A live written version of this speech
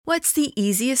What's the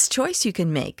easiest choice you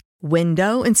can make?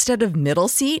 Window instead of middle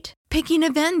seat? Picking a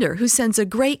vendor who sends a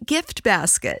great gift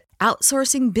basket?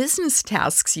 Outsourcing business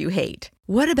tasks you hate?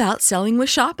 What about selling with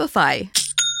Shopify?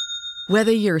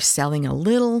 Whether you're selling a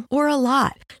little or a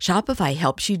lot, Shopify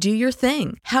helps you do your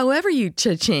thing, however you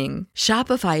cha-ching.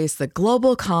 Shopify is the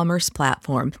global commerce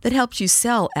platform that helps you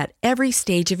sell at every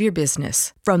stage of your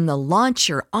business. From the launch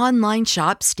your online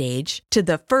shop stage to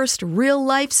the first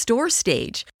real-life store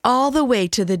stage, all the way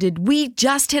to the did we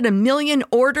just hit a million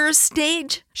orders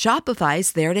stage.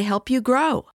 Shopify's there to help you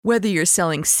grow. Whether you're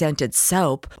selling scented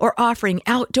soap or offering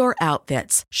outdoor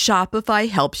outfits, Shopify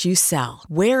helps you sell.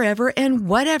 Wherever and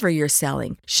whatever you're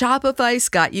selling, Shopify's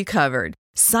got you covered.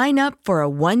 Sign up for a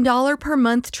 $1 per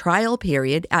month trial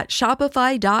period at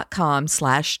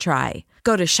shopify.com/try.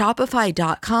 Go to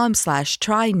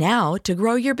shopify.com/try now to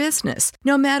grow your business,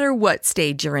 no matter what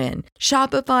stage you're in.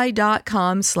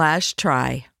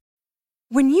 Shopify.com/try.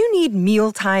 When you need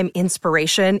mealtime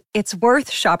inspiration, it's worth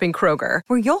shopping Kroger,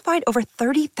 where you'll find over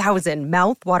 30,000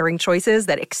 mouth-watering choices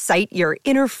that excite your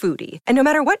inner foodie. And no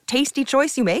matter what tasty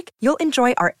choice you make, you'll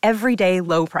enjoy our everyday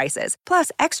low prices,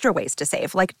 plus extra ways to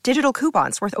save, like digital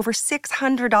coupons worth over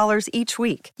 $600 each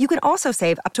week. You can also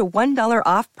save up to $1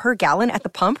 off per gallon at the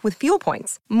pump with fuel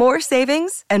points. More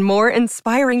savings and more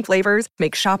inspiring flavors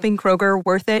make shopping Kroger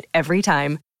worth it every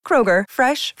time. Kroger,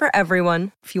 fresh for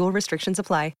everyone. Fuel restrictions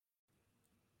apply.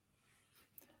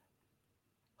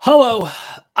 Hello,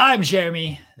 I'm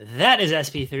Jeremy. That is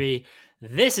SP3.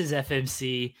 This is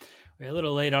FMC. We're a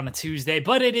little late on a Tuesday,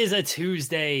 but it is a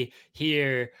Tuesday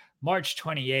here, March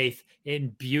 28th in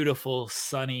beautiful,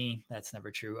 sunny, that's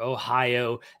never true,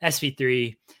 Ohio.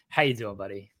 SP3, how you doing,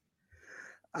 buddy?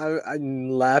 I'm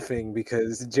laughing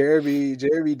because Jeremy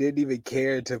didn't even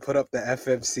care to put up the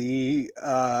FMC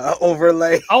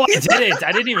overlay. Oh, I didn't.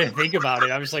 I didn't even think about it.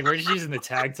 I was like, we're just using the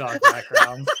Tag Talk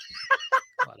background.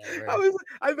 Whatever.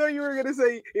 I thought you were gonna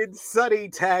say it's sunny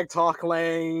Tag Talk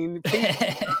lane,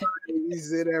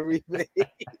 and everything.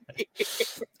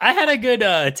 I had a good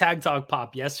Tag Talk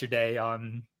pop yesterday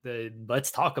on the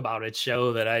Let's Talk About It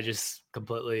show that I just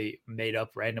completely made up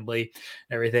randomly.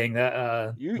 Everything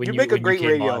that you make a great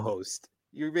radio host.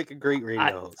 You make a great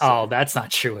radio host. Oh, that's not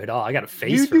true at all. I got a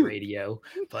face for radio,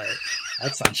 but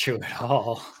that's not true at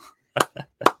all.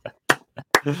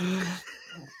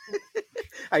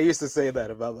 I used to say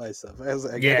that about myself. I was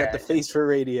like, I got the face for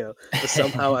radio, but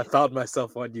somehow I found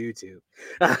myself on YouTube.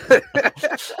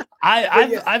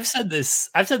 I've said this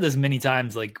many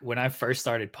times. Like when I first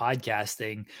started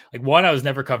podcasting, like one, I was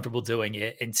never comfortable doing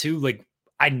it, and two, like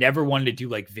I never wanted to do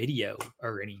like video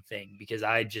or anything because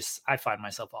I find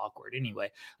myself awkward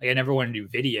anyway. Like I never wanted to do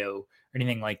video or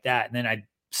anything like that, and then I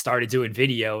started doing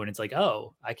video and it's like,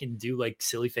 oh, I can do like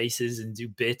silly faces and do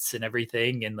bits and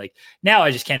everything. And like, now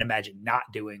I just can't imagine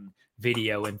not doing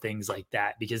video and things like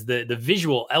that because the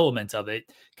visual element of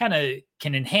it kind of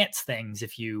can enhance things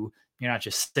if you're not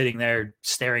just sitting there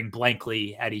staring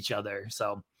blankly at each other.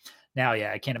 So now,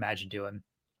 I can't imagine doing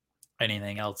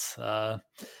anything else. Gonna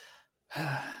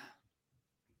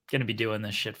be doing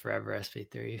this shit forever,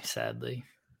 SP3, sadly.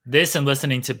 This and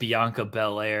listening to Bianca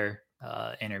Belair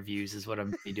interviews is what I'm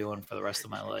gonna be doing for the rest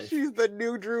of my life. She's the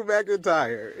new Drew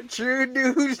McIntyre. True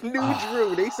new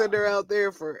Drew. They send her out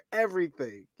there for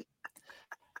everything.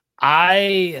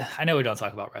 I know we don't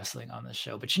talk about wrestling on this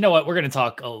show, but you know what? We're going to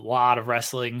talk a lot of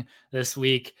wrestling this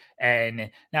week. And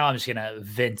now I'm just going to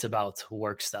vent about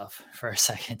work stuff for a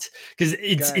second because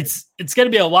it's going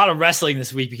to be a lot of wrestling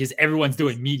this week because everyone's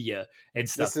doing media and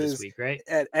stuff this week, right?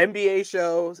 At NBA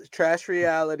shows, trash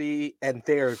reality, and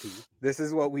therapy. This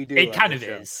is what we do. It kind of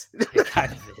is. It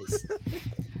kind of is.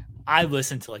 I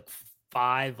listened to like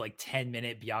 5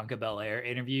 10-minute Bianca Belair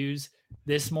interviews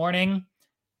this morning.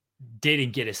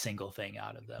 Didn't get a single thing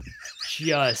out of them.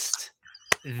 Just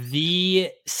the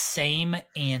same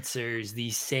answers, the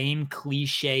same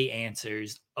cliche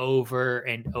answers over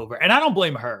and over. And I don't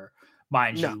blame her,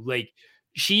 mind you. Like,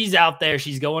 she's out there,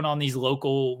 she's going on these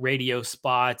local radio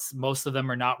spots. Most of them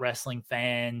are not wrestling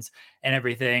fans and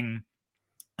everything.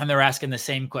 And they're asking the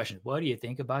same question. What do you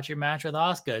think about your match with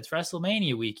Asuka? It's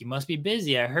WrestleMania week. You must be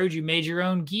busy. I heard you made your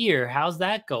own gear. How's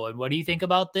that going? What do you think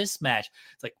about this match?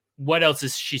 It's like, what else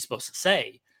is she supposed to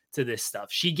say to this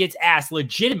stuff? She gets asked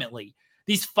legitimately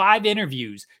these 5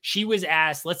 interviews. She was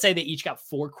asked, let's say they each got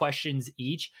 4 questions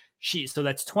each. So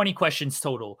that's 20 questions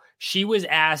total. She was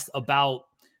asked about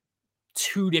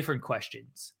 2 different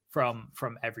questions from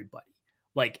everybody.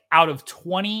 Like out of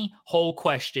 20 whole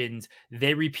questions,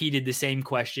 they repeated the same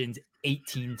questions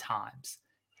 18 times.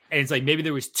 And it's like, maybe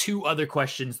there was 2 other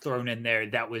questions thrown in there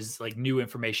that was like new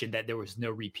information that there was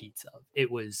no repeats of. It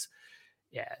was,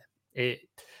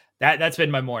 That's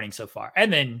been my morning so far.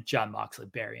 And then John Moxley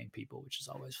burying people, which is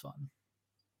always fun.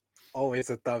 Always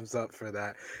a thumbs up for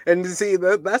that. And see,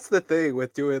 that's the thing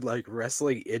with doing like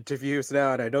wrestling interviews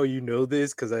now. And I know you know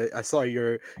this because I saw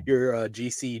your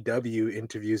GCW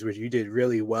interviews, which you did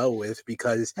really well with.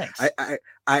 Because Thanks.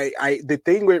 I the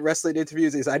thing with wrestling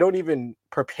interviews is I don't even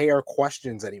prepare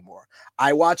questions anymore.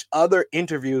 I watch other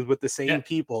interviews with the same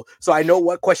people, so I know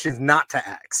what questions not to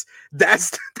ask.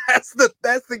 That's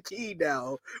the key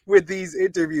now with these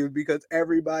interviews, because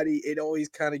everybody, it always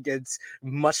kind of gets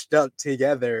mushed up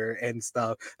together and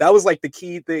stuff. That was like the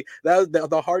key thing. That was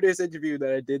the hardest interview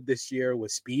that I did this year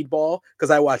was Speedball,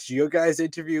 because I watched your guys'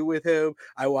 interview with him.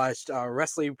 I watched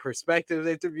Wrestling Perspectives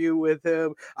interview with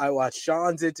him. I watched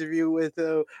Sean's interview with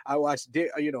him. I watched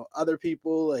other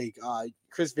people like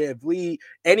Chris Van Vliet,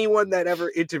 anyone that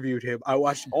ever interviewed him. I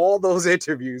watched all those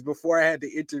interviews before I had to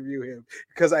interview him,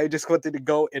 because I just wanted to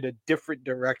go in a different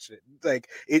direction. Like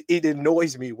it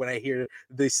annoys me when I hear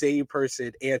the same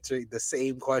person answering the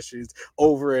same questions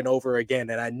over and over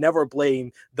again. And I never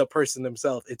blame the person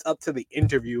themselves. It's up to the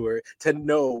interviewer to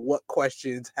know what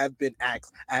questions have been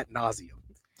asked ad nauseum.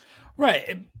 Right.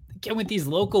 And with these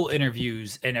local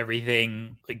interviews and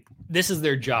everything, like this is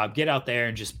their job. Get out there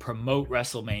and just promote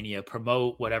WrestleMania,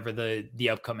 promote whatever the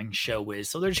upcoming show is.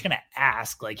 So they're just going to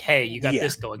ask like, hey, you got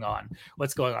this going on.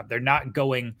 What's going on? They're not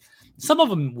going. Some of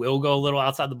them will go a little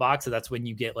outside the box. So that's when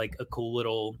you get like a cool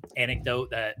little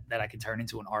anecdote that I can turn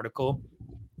into an article.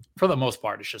 For the most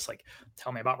part, it's just like,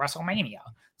 tell me about WrestleMania.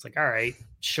 It's like, all right,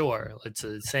 sure. It's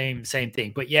the same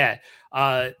thing. But yeah,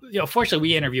 fortunately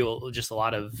we interview just a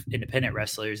lot of independent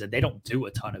wrestlers and they don't do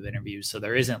a ton of interviews. So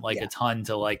there isn't like a ton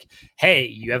to like, hey,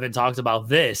 you haven't talked about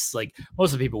this. Like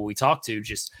most of the people we talk to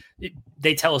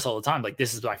they tell us all the time, like,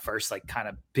 this is my first like kind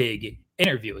of big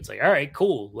interview. It's like, all right,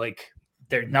 cool. Like,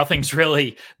 nothing's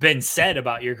really been said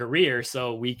about your career,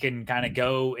 so we can kind of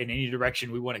go in any direction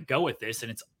we want to go with this,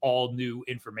 and it's all new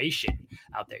information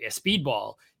out there. Yeah,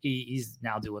 Speedball, he's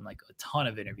now doing like a ton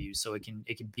of interviews, so it can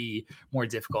be more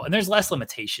difficult, and there's less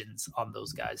limitations on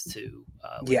those guys too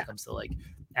when it comes to like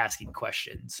asking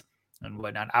questions and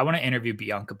whatnot. I want to interview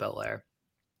Bianca Belair,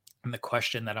 and the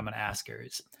question that I'm going to ask her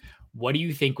is, what do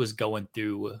you think was going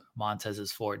through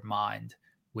Montez's Ford mind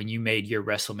when you made your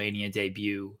WrestleMania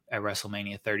debut at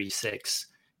WrestleMania 36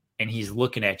 and he's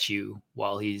looking at you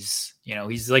while he's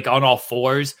like on all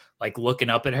fours, like looking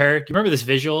up at her? Do you remember this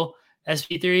visual,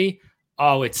 SP3?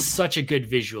 Oh, it's such a good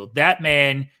visual. That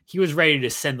man, he was ready to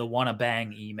send the wanna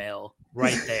bang email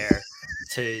right there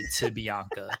to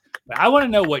Bianca. But I want to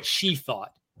know what she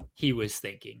thought he was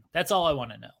thinking. That's all I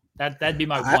want to know. That'd be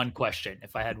my one question.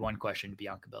 If I had one question to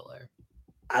Bianca Belair.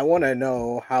 I want to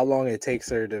know how long it takes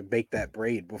her to bake that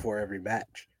braid before every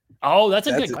match. Oh, that's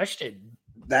a good question.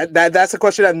 That's a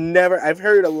question I've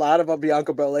heard a lot about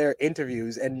Bianca Belair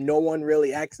interviews, and no one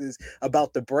really asks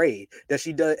about the braid that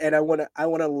she does. And I want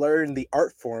to learn the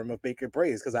art form of baking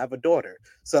braids because I have a daughter.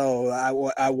 So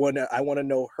I want to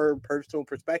know her personal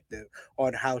perspective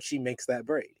on how she makes that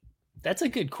braid. That's a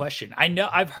good question. I know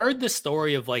I've heard the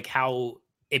story of like how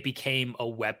it became a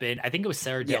weapon. I think it was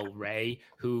Sarah Del Rey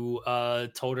who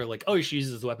told her like, oh, she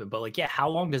uses the weapon. But like, how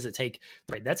long does it take?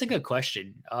 Right. That's a good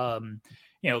question.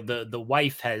 The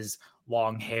wife has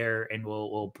long hair and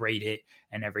will braid it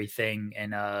and everything.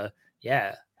 And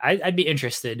I'd be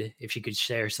interested if she could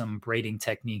share some braiding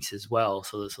techniques as well.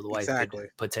 So the wife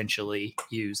could potentially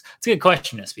use. It's a good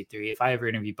question, SP3. If I ever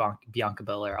interview Bianca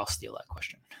Belair, I'll steal that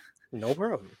question. No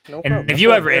problem. And if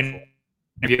you ever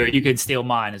you can steal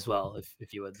mine as well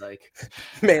if you would like.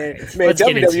 Man,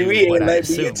 WWE ain't let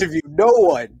me interview no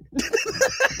one.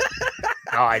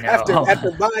 Oh, I know.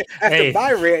 After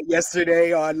my rant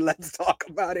yesterday on Let's Talk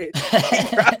About It,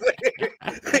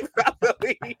 they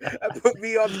probably put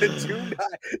me on the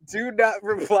do not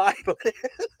reply list.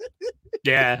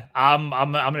 Yeah, I'm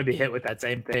gonna be hit with that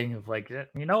same thing of like,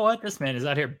 you know what? This man is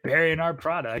out here burying our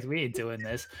product. We ain't doing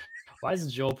this. Why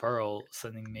is Joel Pearl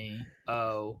sending me?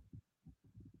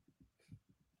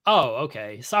 Oh,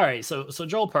 okay. Sorry. So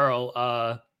Joel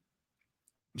Pearl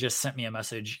just sent me a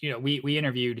message. We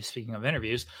interviewed, speaking of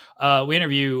interviews, we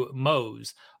interviewed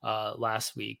Mose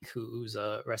last week, who's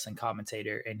a wrestling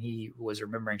commentator, and he was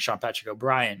remembering Sean Patrick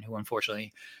O'Brien, who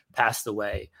unfortunately passed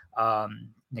away,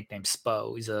 nicknamed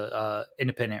Spo. He's a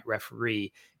independent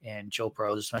referee, and Joel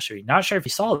Pearl just messaged me. Not sure if you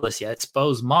saw this yet.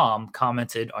 Spo's mom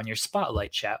commented on your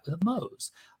spotlight chat with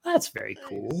Mose. That's very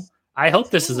cool. I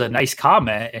hope this is a nice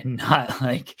comment and not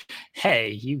like,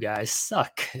 hey, you guys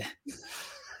suck.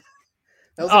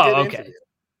 Okay.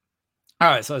 All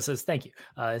right, so it says, thank you.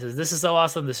 It says, this is so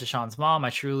awesome. This is Sean's mom.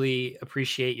 I truly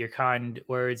appreciate your kind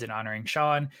words and honoring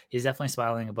Sean. He's definitely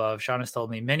smiling above. Sean has told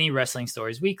me many wrestling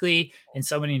stories weekly, and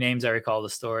so many names I recall the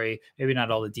story. Maybe not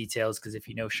all the details, because if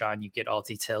you know Sean, you get all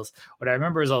details. What I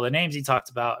remember is all the names he talked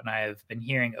about, and I have been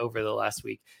hearing over the last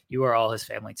week. You are all his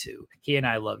family too. He and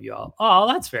I love you all. Oh,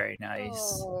 that's very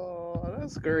nice. Oh,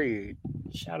 that's great.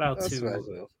 Shout out That's to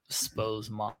special. Spo's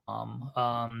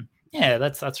mom. Yeah,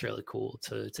 that's really cool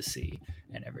to see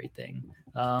and everything.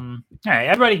 All right,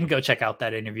 everybody can go check out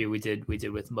that interview we did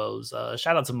with Mose.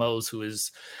 Shout out to Mose, who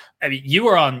is, I mean, you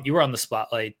were on the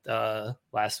spotlight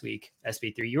last week,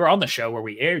 SB3. You were on the show where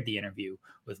we aired the interview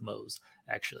with Mose,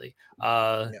 actually.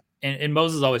 And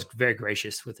Mose is always very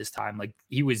gracious with his time. Like,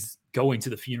 he was going to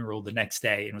the funeral the next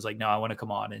day and was like, no, I want to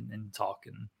come on and talk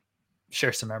and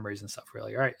share some memories and stuff. We're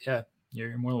like, all right, yeah,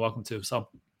 you're more than welcome to. So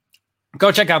go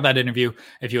check out that interview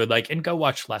if you would like, and go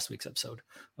watch last week's episode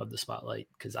of the Spotlight,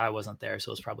 because I wasn't there,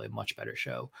 so it's probably a much better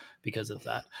show because of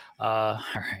that. All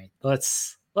right,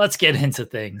 let's get into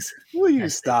things. Will you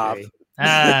stop?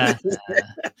 Let's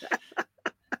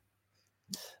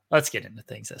get into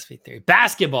things, SV3.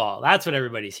 Basketball. That's what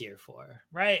everybody's here for,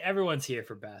 right? Everyone's here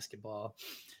for basketball.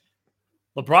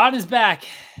 LeBron is back,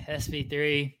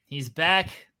 SV3. He's back,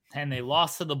 and they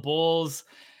lost to the Bulls.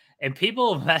 And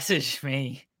people messaged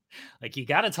me, like, you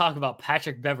got to talk about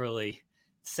Patrick Beverley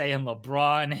saying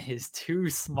LeBron is too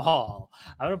small.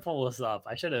 I'm going to pull this up.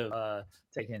 I should have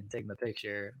taken the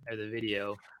picture or the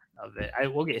video of it. I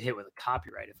will get hit with a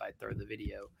copyright if I throw the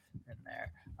video in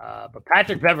there. But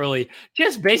Patrick Beverley,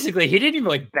 just basically, he didn't even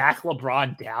like back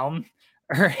LeBron down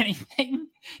or anything.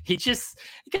 He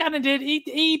kind of did.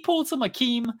 He pulled some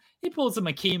Akeem. He pulled some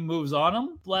Akeem moves on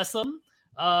him. Bless him.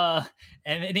 And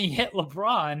then he hit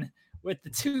LeBron with the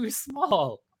too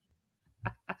small.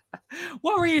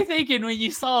 What were you thinking when you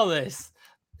saw this,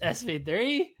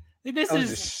 SV3? This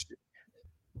is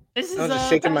just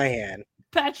shaking my hand.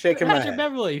 Patrick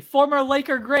Beverley, former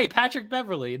Laker great Patrick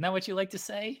Beverley. Isn't that what you like to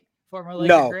say? Former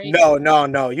Laker great?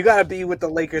 No. You got to be with the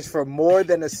Lakers for more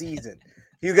than a season.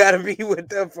 You got to be with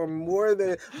them for more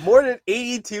than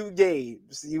 82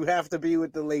 games. You have to be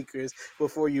with the Lakers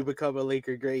before you become a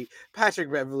Laker great.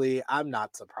 Patrick Beverley, I'm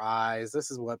not surprised.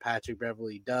 This is what Patrick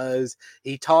Beverley does.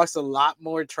 He talks a lot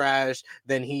more trash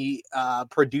than he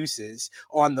produces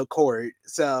on the court.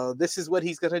 So this is what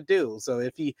he's going to do. So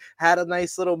if he had a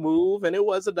nice little move, and it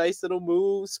was a nice little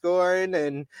move, scoring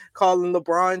and calling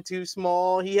LeBron too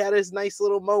small, he had his nice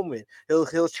little moment.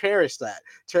 He'll cherish that.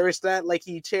 Cherish that like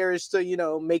he cherished,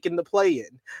 making the play-in.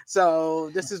 So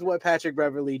this is what Patrick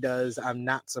Beverley does. I'm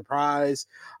not surprised.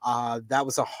 That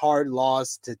was a hard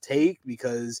loss to take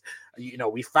because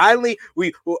we finally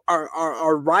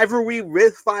our rivalry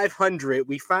with 500.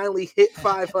 We finally hit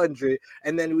 500,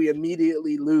 and then we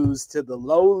immediately lose to the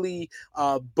lowly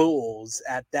Bulls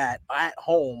at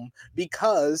home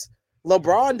because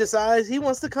LeBron decides he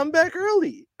wants to come back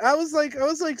early. I was like,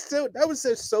 so that was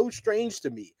so strange to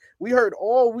me. We heard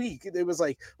all week it was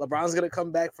like LeBron's gonna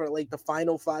come back for like the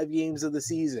final 5 games of the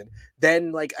season.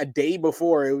 Then like a day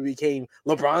before it became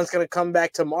LeBron's gonna come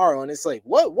back tomorrow, and it's like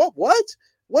what?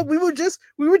 What we were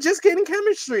just getting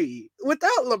chemistry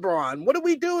without LeBron. What do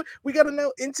we do? We got to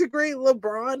now integrate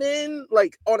LeBron in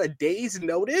like on a day's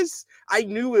notice. I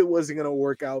knew it wasn't going to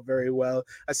work out very well.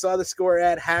 I saw the score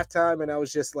at halftime and I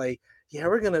was just like, yeah,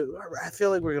 I feel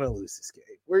like we're going to lose this game.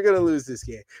 We're going to lose this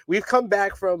game. We've come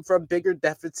back from bigger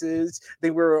deficits.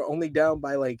 They were only down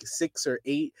by like 6 or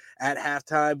 8 at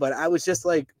halftime, but I was just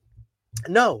like,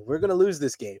 no, we're gonna lose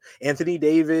this game. Anthony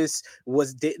Davis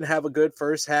didn't have a good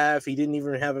first half. He didn't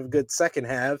even have a good second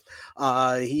half.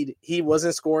 He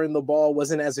wasn't scoring the ball,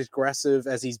 wasn't as aggressive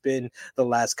as he's been the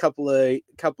last couple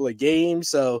of games.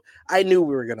 So I knew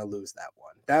we were gonna lose that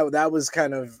one. That was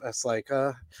kind of it's like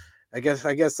I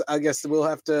guess we'll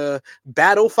have to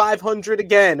battle 500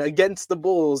 again against the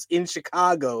Bulls in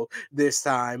Chicago this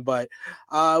time. But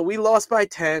we lost by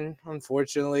 10,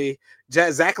 unfortunately.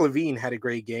 Zach LaVine had a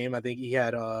great game. I think he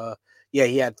had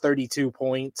 32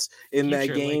 points in that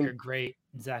game. Laker great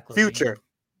Zach LaVine. Future.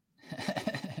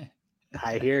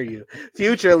 I hear you.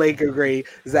 Future Laker great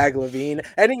Zach LaVine.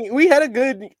 And we had a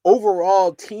good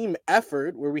overall team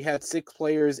effort where we had 6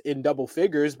 players in double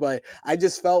figures, but I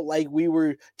just felt like we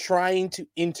were trying to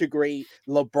integrate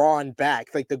LeBron back.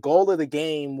 Like the goal of the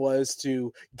game was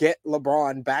to get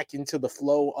LeBron back into the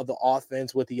flow of the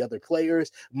offense with the other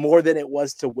players more than it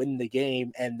was to win the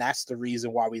game. And that's the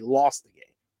reason why we lost the game.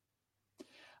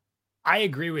 I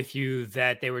agree with you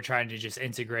that they were trying to just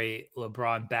integrate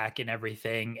LeBron back and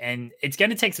everything. And it's going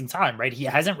to take some time, right? He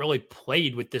hasn't really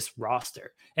played with this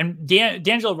roster. And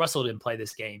D'Angelo Russell didn't play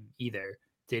this game either,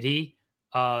 did he?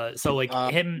 So like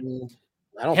him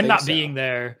I don't think not so. being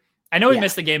there. I know he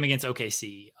missed the game against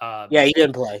OKC. Yeah, he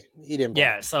didn't play.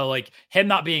 Yeah, so like him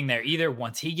not being there either.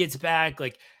 Once he gets back,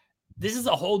 like this is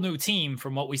a whole new team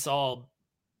from what we saw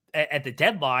at the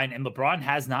deadline, and LeBron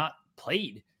has not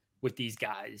played with these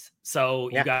guys. So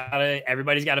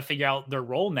everybody's got to figure out their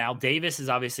role now. Davis is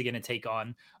obviously going to take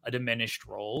on a diminished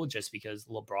role just because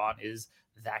LeBron is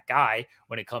that guy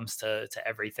when it comes to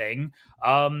everything.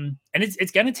 And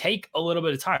it's going to take a little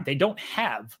bit of time. They don't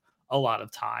have a lot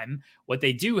of time. What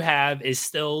they do have is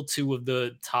still two of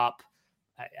the top,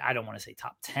 I don't want to say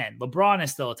top 10. LeBron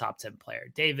is still a top 10 player.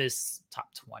 Davis,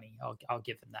 top 20. I'll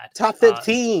give him that. Top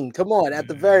 15. Come on, at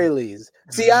the very least.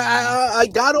 See, I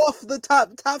got off the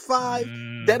top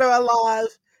 5, Dead or Alive,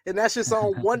 and that's just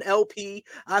on one LP.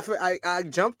 I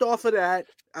jumped off of that.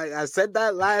 I said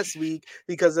that last week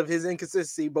because of his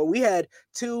inconsistency, but we had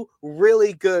 2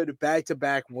 really good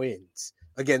back-to-back wins.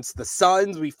 Against the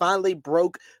Suns, we finally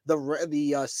broke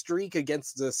the streak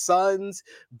against the Suns,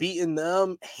 beating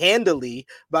them handily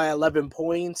by 11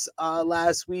 points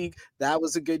last week. That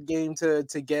was a good game to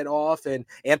get off, and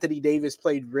Anthony Davis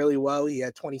played really well. He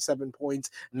had 27 points,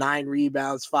 9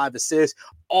 rebounds, 5 assists.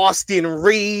 Austin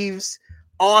Reeves,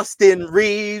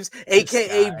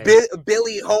 aka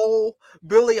Billy Hole.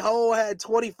 Billy Hole had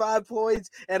 25 points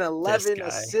and 11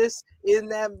 assists in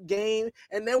that game.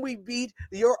 And then we beat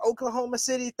your Oklahoma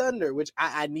City Thunder, which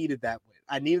I needed that win.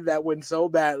 I needed that win so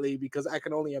badly because I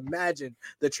can only imagine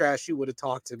the trash you would have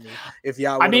talked to me if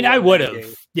y'all. I mean, I would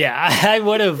have. Yeah, I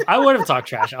would have talked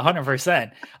trash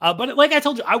 100%. But like I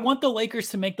told you, I want the Lakers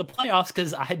to make the playoffs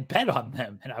because I bet on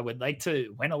them and I would like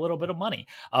to win a little bit of money.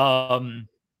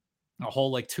 A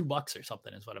whole like $2 or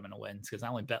something is what I'm going to win because I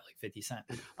only bet like 50 cents.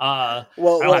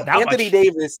 Anthony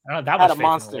Davis had a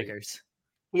monster.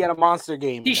 He had a monster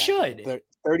game. He should.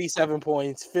 37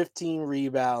 points, 15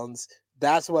 rebounds.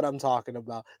 That's what I'm talking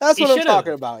about. That's what I'm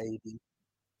talking about, AD.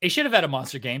 He should have had a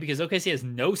monster game because OKC has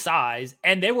no size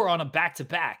and they were on a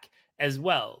back-to-back as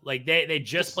well. Like they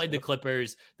just played the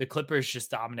Clippers. The Clippers just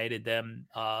dominated them.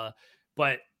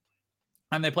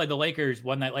 And they played the Lakers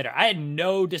one night later. I had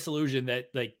no disillusion that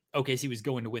like OKC was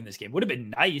going to win this game. Would have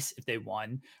been nice if they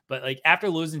won, but like after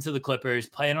losing to the Clippers,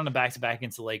 playing on a back-to-back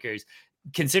against the Lakers,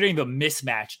 considering the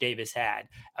mismatch Davis had,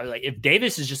 I was like, if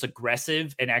Davis is just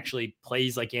aggressive and actually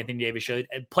plays like Anthony Davis should,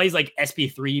 plays like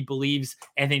SP3 believes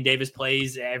Anthony Davis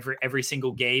plays every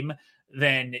single game,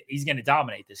 then he's going to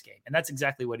dominate this game. And that's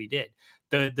exactly what he did.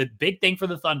 The big thing for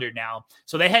the Thunder now,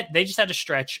 so they just had a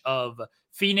stretch of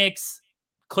Phoenix,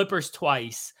 Clippers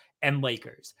twice, and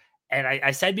Lakers. And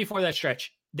I said before that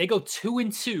stretch, they go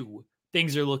 2-2.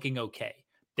 Things are looking okay.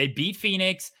 They beat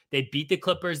Phoenix. They beat the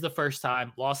Clippers the first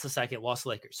time, lost the second, lost the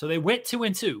Lakers. So they went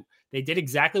 2-2. They did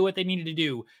exactly what they needed to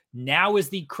do. Now is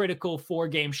the critical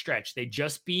 4-game stretch. They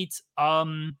just beat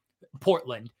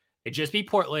Portland.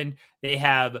 They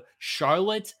have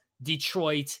Charlotte,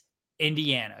 Detroit,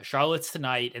 Indiana. Charlotte's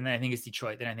tonight, and then I think it's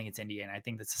Detroit. Then I think it's Indiana. I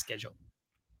think that's the schedule.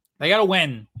 They got to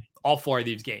win all 4 of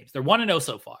these games. They're 1-0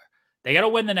 so far. They got to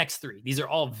win the next 3. These are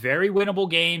all very winnable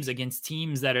games against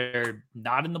teams that are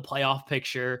not in the playoff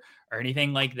picture or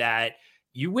anything like that.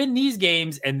 You win these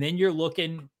games, and then you're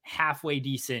looking halfway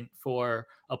decent for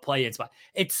a play-in spot.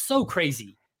 It's so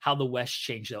crazy how the West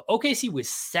changed, though. OKC was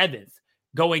 7th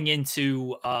going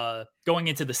into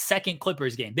the second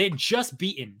Clippers game. They had just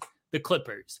beaten the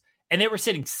Clippers, and they were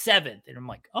sitting 7th. And I'm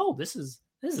like, oh, this is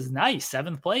nice.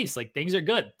 7th place. Like things are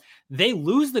good. They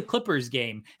lose the Clippers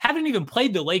game. Haven't even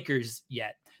played the Lakers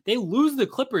yet. They lose the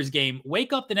Clippers game.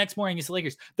 Wake up the next morning against the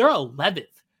Lakers. They're 11th.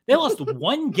 They lost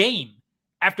 1 game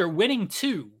after winning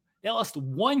 2. They lost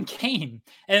 1 game.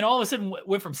 And all of a sudden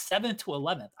went from 7th to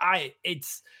 11th. I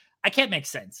can't make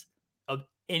sense of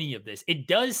any of this. It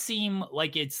does seem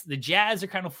like the Jazz are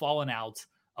kind of falling out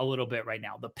a little bit right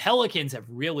now. The Pelicans have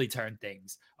really turned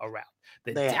things around.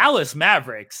 The Dallas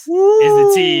Mavericks is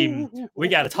the team we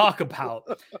got to talk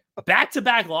about.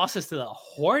 Back-to-back losses to the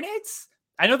Hornets.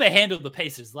 I know they handled the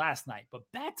Pacers last night, but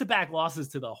back-to-back losses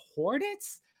to the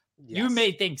Hornets? Yes. You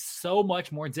made things so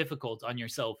much more difficult on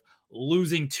yourself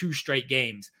losing 2 straight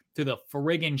games to the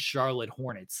friggin' Charlotte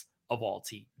Hornets of all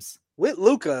teams. With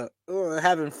Luka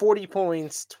having 40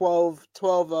 points, 12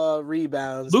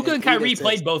 rebounds. Luka and Kyrie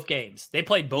played both games. They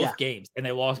played both games, and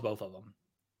they lost both of them.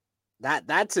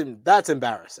 That's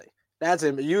embarrassing. That's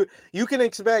him. You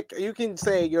can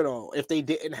say, if they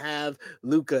didn't have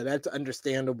Luka, that's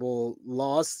understandable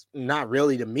loss. Not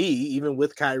really to me, even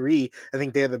with Kyrie. I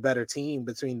think they're the better team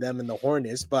between them and the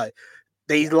Hornets, but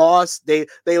They lost. They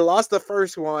lost the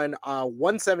first one,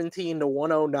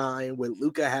 117-109, with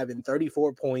Luka having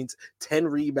 34 points, 10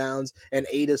 rebounds, and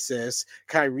 8 assists.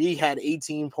 Kyrie had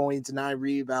 18 points, 9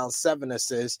 rebounds, 7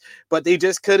 assists, but they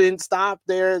just couldn't stop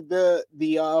the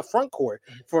front court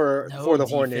for the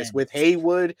Hornets with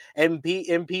Haywood and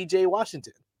PJ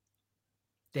Washington.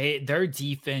 Their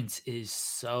defense is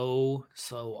so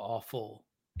awful.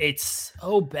 It's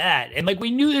so bad, and like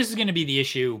we knew this was going to be the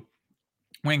issue.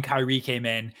 When Kyrie came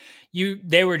in,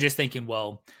 they were just thinking,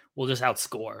 well, we'll just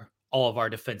outscore all of our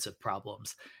defensive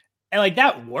problems. And like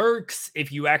that works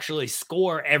if you actually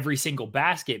score every single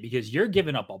basket because you're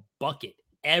giving up a bucket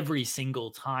every single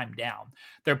time down.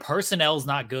 Their personnel's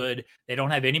not good. They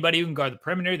don't have anybody who can guard the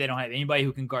perimeter. They don't have anybody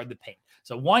who can guard the paint.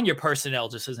 So one, your personnel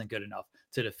just isn't good enough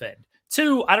to defend.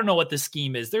 Two, I don't know what the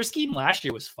scheme is. Their scheme last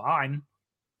year was fine.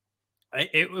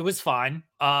 It was fine.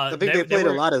 I think they played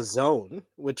a lot of zone,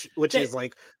 which is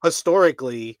like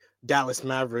historically Dallas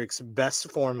Mavericks'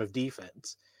 best form of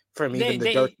defense from even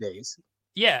the Dirk days.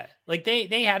 Yeah, like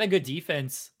they had a good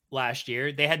defense last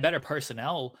year. They had better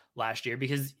personnel last year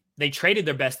because they traded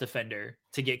their best defender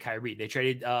to get Kyrie. They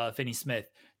traded Finney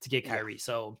Smith to get Kyrie,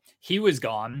 so he was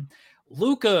gone.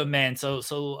 Luka, man, so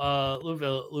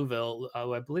Louisville,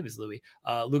 I believe it's Louis.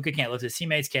 Luka can't lift his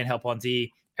teammates, can't help on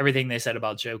D. Everything they said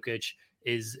about Jokic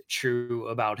is true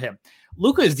about him.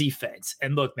 Luka's defense,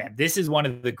 and look, man, this is one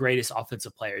of the greatest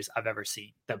offensive players I've ever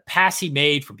seen. The pass he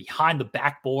made from behind the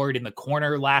backboard in the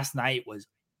corner last night was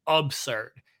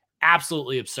absurd.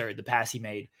 Absolutely absurd, the pass he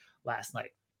made last night.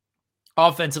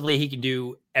 Offensively, he can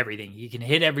do everything. He can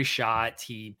hit every shot.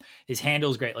 His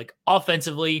handle is great. Like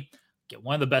offensively, get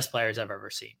one of the best players I've ever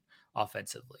seen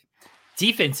offensively.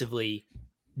 Defensively,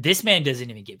 this man doesn't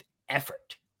even give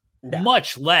effort. No.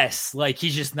 Much less, like,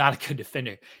 he's just not a good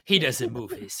defender. He doesn't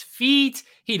move his feet.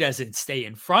 He doesn't stay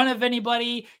in front of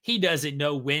anybody. He doesn't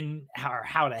know when or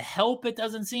how to help, it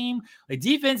doesn't seem. Like,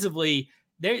 defensively,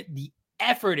 the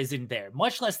effort isn't there,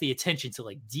 much less the attention to,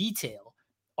 like, detail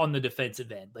on the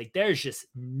defensive end. Like, there's just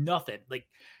nothing. Like,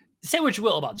 say what you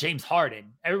will about James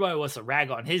Harden. Everybody wants to rag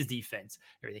on his defense,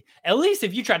 everything. At least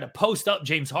if you tried to post up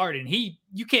James Harden,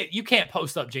 you can't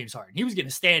post up James Harden. He was going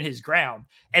to stand his ground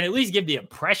and at least give the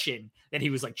impression that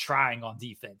he was like trying on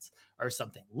defense or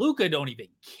something. Luka don't even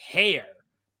care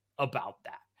about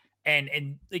that.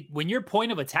 And like when your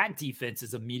point of attack defense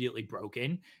is immediately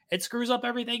broken, it screws up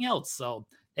everything else. So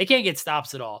they can't get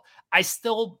stops at all. I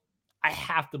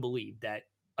have to believe that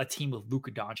a team with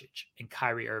Luka Doncic and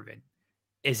Kyrie Irving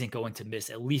isn't going to miss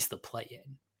at least the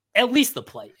play-in. At least the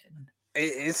play-in.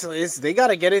 It's they got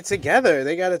to get it together.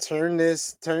 They got to turn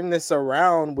this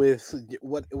around with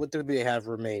what do they have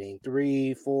remaining?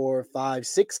 3, 4, 5,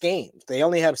 6 games. They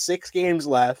only have 6 games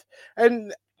left,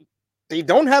 and they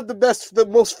don't have the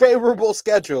most favorable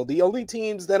schedule. The only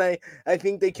teams that I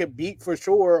think they can beat for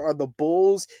sure are the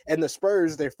Bulls and the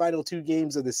Spurs, their final 2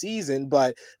 games of the season,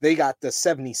 but they got the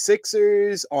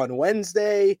 76ers on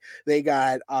Wednesday. They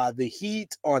got the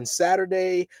Heat on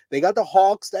Saturday. They got the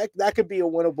Hawks. That could be a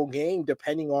winnable game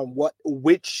depending on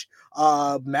which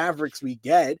Mavericks we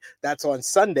get. That's on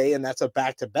Sunday, and that's a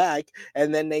back-to-back.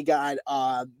 And then they got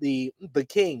the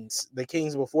Kings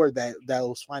before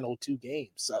those final 2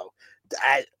 games. So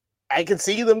I can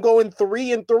see them going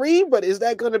 3-3, but is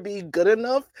that going to be good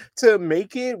enough to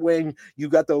make it when you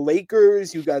got the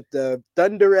Lakers, you got the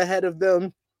Thunder ahead of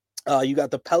them? You got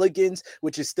the Pelicans,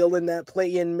 which is still in that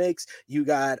play-in mix. You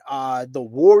got the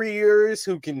Warriors,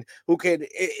 who can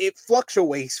it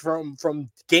fluctuates from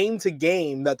game to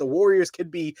game, that the Warriors could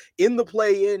be in the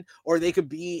play-in or they could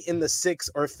be in the 6th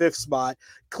or 5th spot.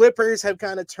 Clippers have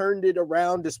kind of turned it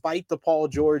around despite the Paul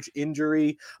George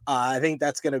injury. I think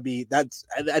I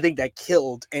think that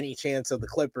killed any chance of the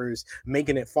Clippers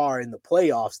making it far in the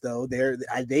playoffs, though.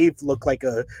 They've looked like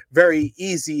a very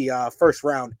easy first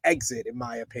round exit, in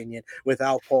my opinion,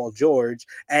 without Paul George.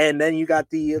 And then you got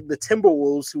the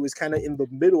Timberwolves, who is kind of in the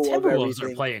middle of everything. Timberwolves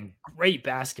are playing great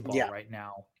basketball right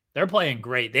now. They're playing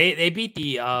great. They beat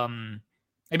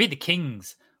the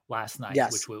Kings last night,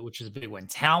 which is a big win.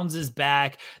 Towns is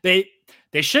back. They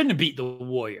shouldn't have beat the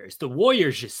Warriors. The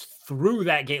Warriors just threw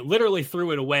that game, literally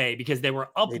threw it away because they were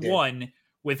up 1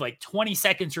 with like 20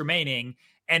 seconds remaining.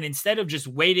 And instead of just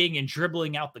waiting and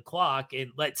dribbling out the clock and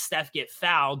let Steph get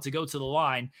fouled to go to the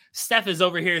line, Steph is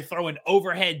over here throwing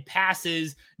overhead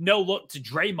passes, no look to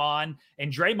Draymond,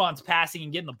 and Draymond's passing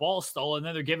and getting the ball stolen.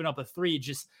 Then they're giving up a 3.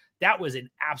 That was an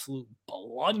absolute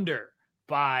blunder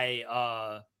by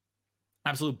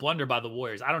the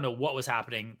Warriors. I don't know what was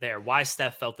happening there. Why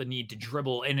Steph felt the need to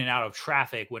dribble in and out of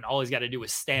traffic when all he's got to do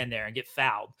is stand there and get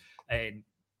fouled. And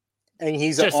And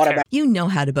he's Just an automatic. You know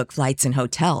how to book flights and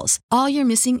hotels. All you're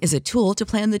missing is a tool to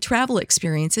plan the travel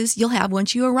experiences you'll have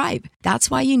once you arrive. That's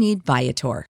why you need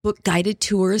Viator. Book guided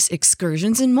tours,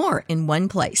 excursions, and more in one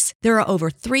place. There are over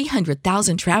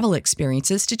 300,000 travel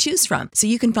experiences to choose from, so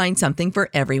you can find something for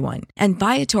everyone. And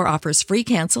Viator offers free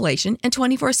cancellation and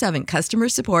 24/7 customer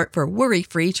support for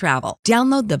worry-free travel.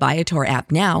 Download the Viator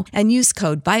app now and use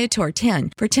code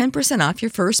Viator10 for 10% off your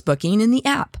first booking in the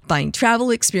app. Find travel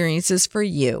experiences for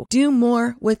you. Do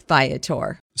more with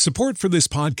Viator. Support for this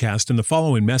podcast and the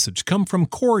following message come from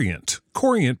Corient.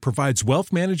 Corient provides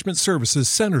wealth management services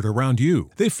centered around you.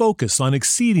 They focus on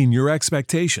exceeding your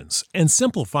expectations and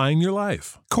simplifying your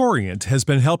life. Corient has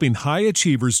been helping high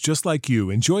achievers just like you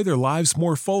enjoy their lives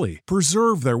more fully,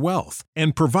 preserve their wealth,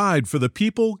 and provide for the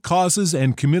people, causes,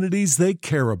 and communities they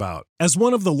care about. As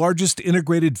one of the largest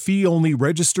integrated fee-only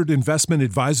registered investment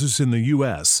advisors in the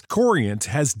U.S., Corient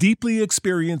has deeply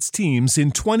experienced teams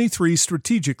in 23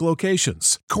 strategic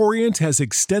locations. Corient has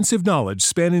extensive knowledge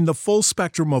spanning the full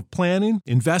spectrum of planning,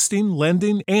 investing,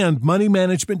 lending, and money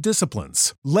management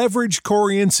disciplines. Leverage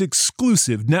Corient's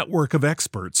exclusive network of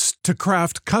experts to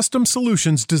craft custom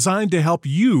solutions designed to help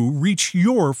you reach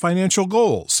your financial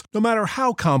goals, no matter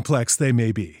how complex they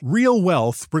may be. Real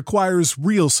wealth requires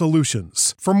real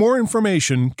solutions. For more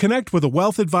information, connect with a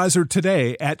wealth advisor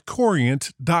today at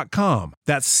Corient.com.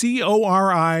 That's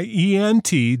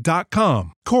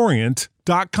Corient.com.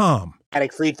 Corient.com.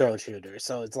 Free throw shooter.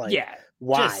 So it's like, Yeah.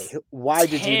 why? Why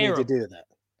did you need to do that?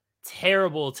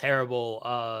 Terrible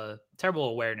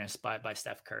awareness by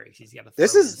Steph Curry. He's got to.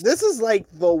 This is like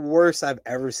the worst I've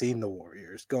ever seen the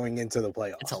Warriors going into the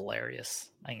playoffs. It's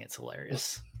hilarious. I think it's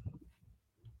hilarious.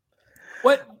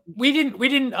 What we did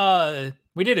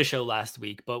a show last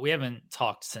week, but we haven't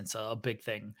talked since a big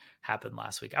thing happened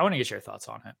last week. I want to get your thoughts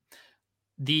on it.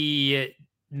 The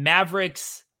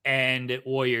Mavericks and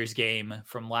Warriors game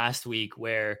from last week,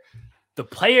 where the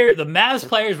Mavs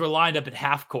players were lined up at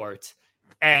half court,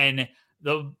 and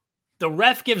the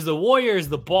ref gives the Warriors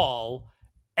the ball,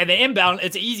 and the inbound,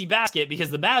 it's an easy basket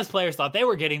because the Mavs players thought they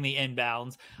were getting the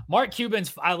inbounds. Mark Cuban's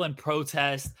filing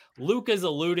protest. Luka's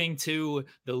alluding to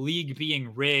the league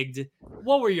being rigged.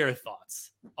 What were your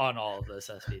thoughts on all of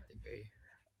this, SVP?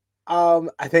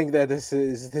 I think that this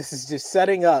is just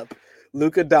setting up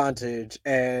Luka Doncic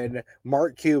and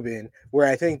Mark Cuban, where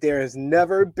I think there has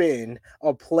never been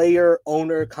a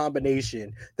player-owner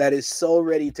combination that is so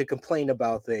ready to complain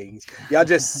about things. Y'all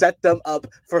just set them up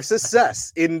for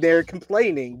success in their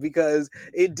complaining, because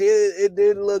it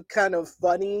did look kind of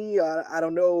funny. I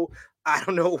don't know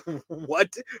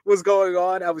what was going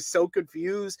on. I was so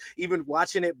confused, even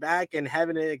watching it back and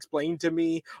having it explained to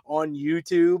me on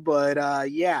YouTube. But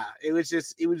it was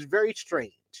very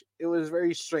strange. It was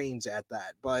very strange at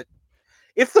that. But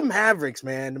it's the Mavericks,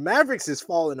 man. The Mavericks is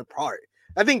falling apart.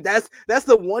 I think that's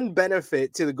the one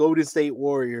benefit to the Golden State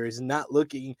Warriors not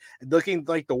looking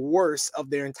like the worst of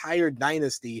their entire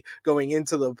dynasty going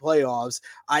into the playoffs.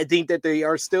 I think that they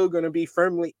are still going to be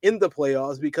firmly in the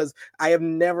playoffs, because I have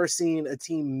never seen a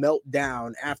team melt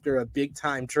down after a big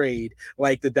time trade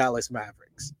like the Dallas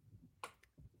Mavericks.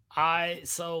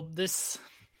 So this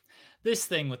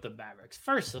thing with the Mavericks,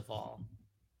 first of all,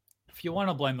 if you want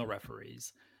to blame the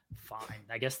referees, fine.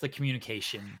 I guess the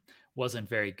communication wasn't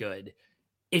very good.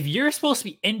 If you're supposed to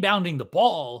be inbounding the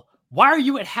ball, why are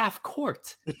you at half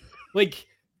court? Like,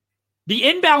 the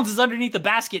inbounds is underneath the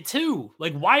basket too.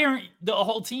 Like, why aren't the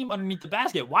whole team underneath the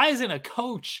basket? Why isn't a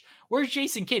coach? Where's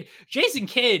Jason Kidd? Jason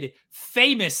Kidd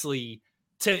famously,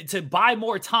 to buy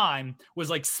more time, was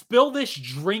like, spill this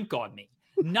drink on me.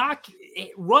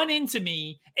 Run into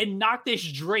me and knock this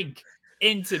drink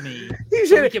into me. He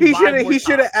should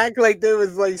have act like there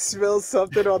was like spill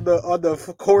something on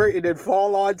the court and then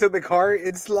fall onto the cart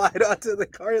and slide onto the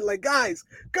cart. Like, guys,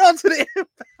 go to the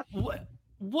inbound.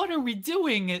 What are we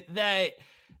doing that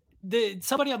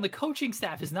somebody on the coaching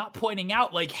staff is not pointing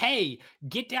out? Like, hey,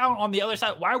 get down on the other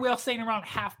side. Why are we all staying around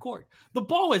half court? The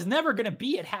ball is never going to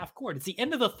be at half court. It's the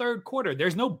end of the third quarter.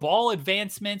 There's no ball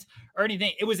advancement or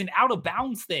anything. It was an out of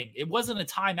bounds thing. It wasn't a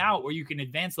timeout where you can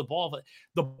advance the ball. But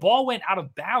the ball went out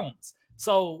of bounds.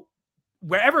 So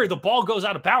wherever the ball goes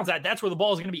out of bounds at, that's where the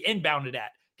ball is going to be inbounded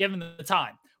at, given the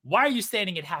time. Why are you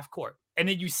standing at half court? And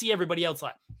then you see everybody else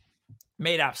like,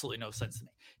 made absolutely no sense to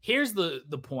me. Here's the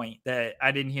point that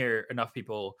I didn't hear enough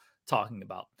people talking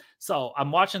about. So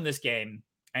I'm watching this game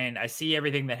and I see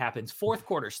everything that happens. Fourth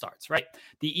quarter starts, right?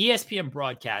 The ESPN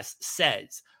broadcast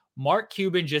says Mark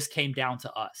Cuban just came down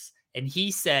to us and he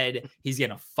said he's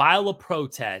going to file a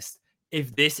protest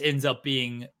if this ends up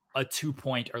being a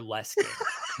 2-point or less game,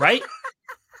 right?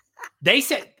 They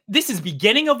said this is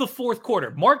beginning of the fourth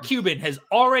quarter. Mark Cuban has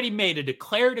already made a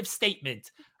declarative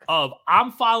statement of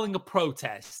I'm filing a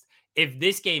protest if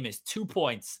this game is 2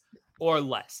 points or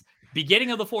less.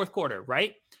 Beginning of the fourth quarter,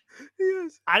 right?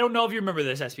 Yes. I don't know if you remember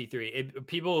this, SP3.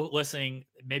 People listening,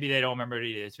 maybe they don't remember it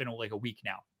either. It's been like a week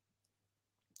now.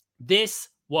 This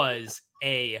was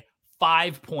a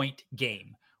 5-point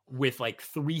game with like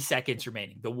 3 seconds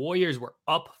remaining. The Warriors were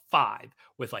up 5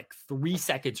 with like 3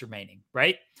 seconds remaining,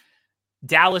 right?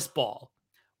 Dallas ball.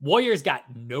 Warriors got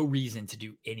no reason to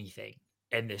do anything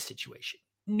in this situation.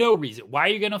 No reason. Why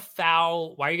are you going to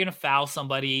foul? Why are you going to foul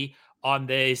somebody on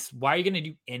this? Why are you going to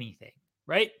do anything,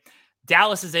 right?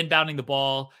 Dallas is inbounding the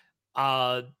ball.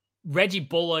 Reggie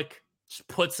Bullock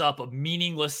puts up a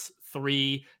meaningless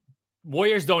 3.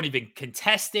 Warriors don't even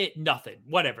contest it. Nothing.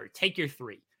 Whatever. Take your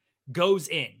 3. Goes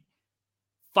in.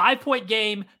 5-point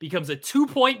game becomes a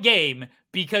 2-point game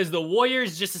because the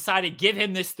Warriors just decided give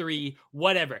him this 3,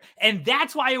 whatever. And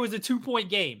that's why it was a 2-point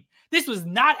game. This was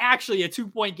not actually a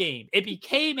 2-point game. It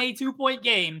became a 2-point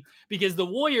game because the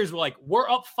Warriors were like, we're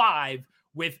up 5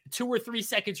 with 2 or 3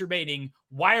 seconds remaining.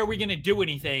 Why are we going to do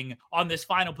anything on this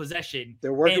final possession?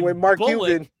 They're working with Mark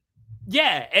Cuban.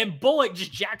 Yeah, and Bullock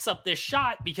just jacks up this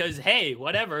shot because, hey,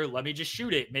 whatever, let me just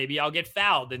shoot it. Maybe I'll get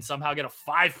fouled and somehow get a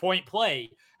 5-point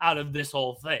play out of this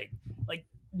whole thing. Like,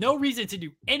 no reason to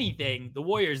do anything. The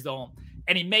Warriors don't.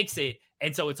 And he makes it.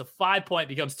 And so it's a 5-point,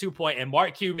 becomes 2-point. And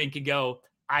Mark Cuban can go,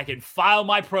 I can file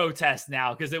my protest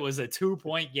now because it was a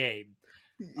 2-point game.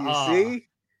 You see?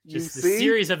 Just a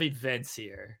series of events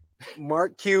here.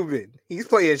 Mark Cuban. He's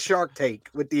playing Shark Tank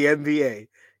with the NBA.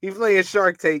 He's playing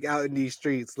Shark Tank out in these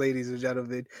streets, ladies and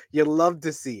gentlemen. You love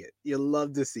to see it. You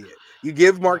love to see it. You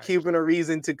give Mark Cuban a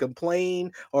reason to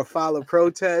complain or file a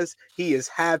protest. He is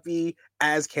happy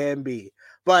as can be.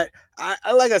 But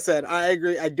I like I said, I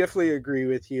agree. I definitely agree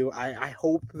with you. I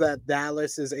hope that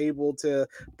Dallas is able to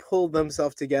pull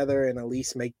themselves together and at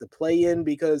least make the play-in,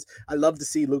 because I love to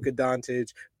see Luka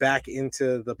Doncic back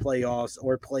into the playoffs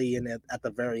or play in at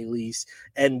the very least.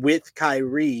 And with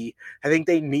Kyrie, I think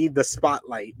they need the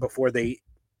spotlight before they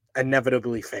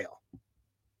inevitably fail.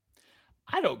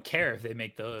 I don't care if they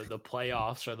make the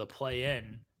playoffs or the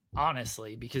play-in,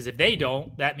 honestly, because if they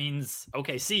don't, that means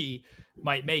OKC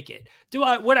might make it.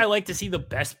 Would I like to see the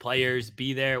best players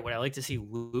be there? Would I like to see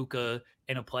Luka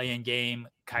in a play-in game,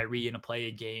 Kyrie in a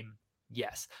play-in game?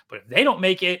 Yes. But if they don't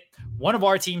make it, one of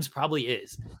our teams probably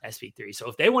is SP3. So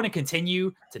if they want to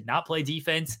continue to not play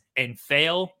defense and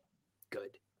fail, good.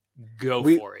 Go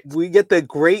for it. We get the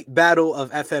great battle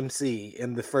of FMC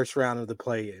in the first round of the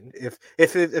play-in.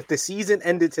 If the season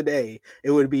ended today,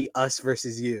 it would be us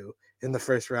versus you in the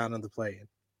first round of the play-in.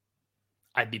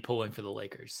 I'd be pulling for the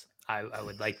Lakers. I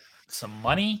would like some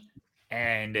money,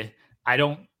 and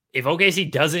if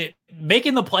OKC doesn't,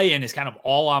 making the play-in is kind of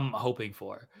all I'm hoping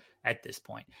for at this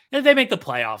point. And if they make the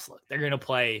playoffs, look, they're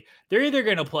either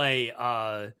going to play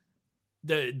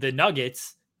the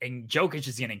Nuggets, and Jokic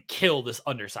is going to kill this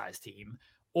undersized team,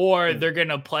 or they're going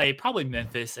to play probably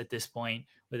Memphis at this point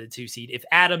with a 2 seed. If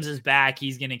Adams is back,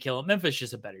 he's going to kill it. Memphis is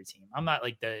just a better team. I'm not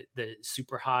like the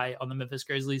super high on the Memphis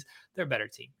Grizzlies. They're a better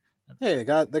team. Hey,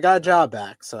 they got Ja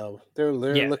back, so they're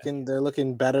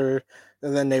looking better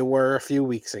than they were a few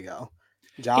weeks ago.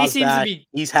 Ja's back.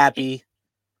 He's happy.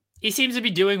 He seems to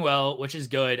be doing well, which is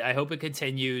good. I hope it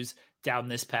continues down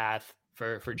this path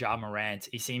for Ja Morant.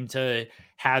 He seemed to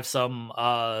have some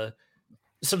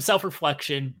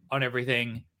self-reflection on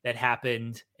everything that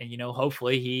happened, and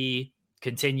hopefully he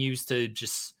continues to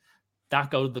just not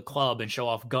go to the club and show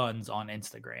off guns on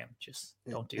Instagram. Just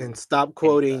don't do. And stop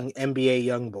quoting NBA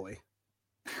YoungBoy.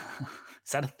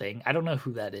 Is that a thing? I don't know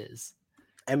who that is.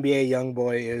 NBA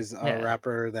YoungBoy is a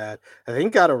rapper that I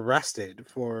think got arrested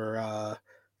for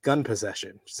gun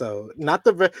possession. So not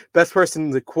the best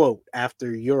person to quote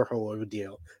after your whole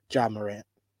ordeal, Ja Morant.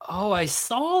 Oh, I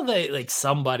saw that like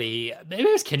somebody, maybe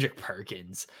it was Kendrick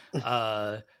Perkins,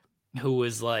 who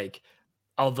was like,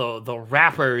 although the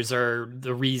rappers are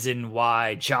the reason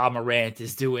why Ja Morant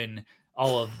is doing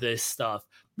all of this stuff.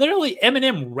 Literally,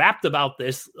 Eminem rapped about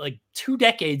this like 2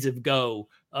 decades ago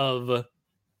of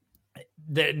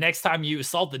the next time you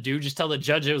assault the dude, just tell the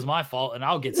judge it was my fault and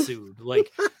I'll get sued.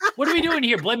 Like, what are we doing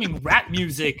here? Blaming rap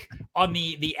music on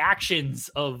the actions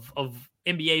of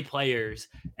NBA players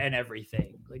and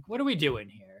everything. Like, what are we doing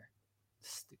here?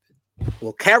 Stupid.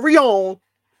 Well, carry on.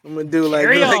 I'm gonna do like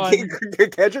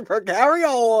Kendrick, carry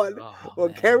on. Oh, well,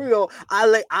 man. Carry on.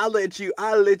 I'll let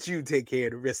you take care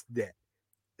of the rest of that.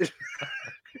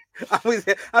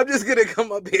 I'm just gonna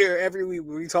come up here every week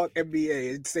when we talk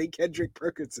NBA and say Kendrick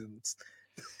Perkinson's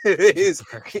His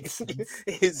Perkins.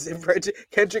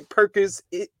 Kendrick Perkins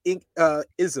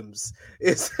isms.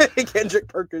 Is Kendrick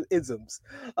Perkins isms.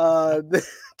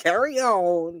 Carry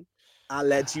on. I'll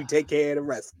let you take care of the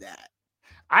rest of that.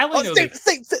 I only know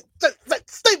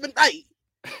statement A.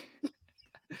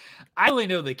 I only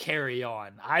know the carry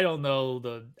on. I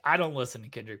don't listen to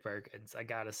Kendrick Perkins. I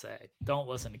gotta say, don't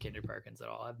listen to Kendrick Perkins at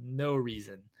all. I have no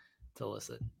reason to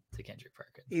listen to Kendrick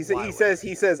Perkins.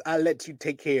 He says, I'll let you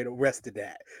take care of the rest of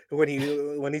that. When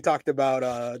he talked about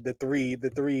the three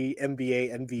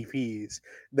NBA MVPs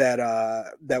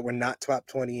that were not top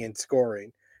 20 in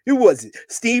scoring. Who was it?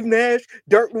 Steve Nash,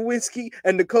 Dirk Nowitzki,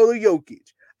 and Nikola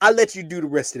Jokic. I'll let you do the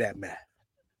rest of that math.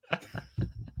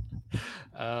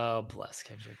 Oh, bless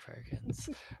Kendrick Perkins.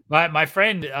 My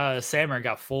friend Sammer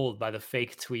got fooled by the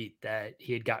fake tweet that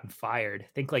he had gotten fired. I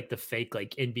think like the fake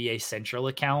like NBA Central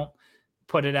account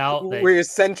put it out. Where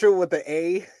Central with the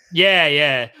A?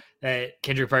 Yeah. That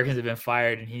Kendrick Perkins had been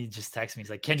fired, and he just texted me. He's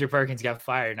like, Kendrick Perkins got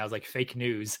fired. And I was like, fake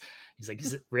news. He's like,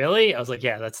 is it really? I was like,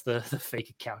 yeah, that's the fake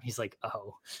account. He's like,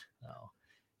 oh, no.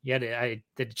 Yeah, I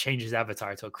did change his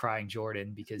avatar to a crying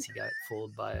Jordan because he got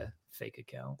fooled by a fake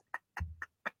account.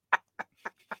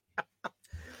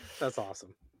 That's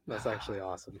awesome. That's actually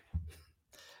awesome.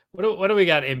 What do we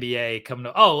got NBA coming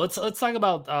up? Oh, let's talk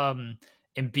about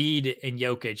Embiid and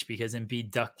Jokic, because Embiid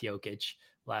ducked Jokic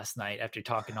last night after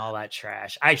talking all that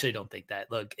trash. I actually don't think that.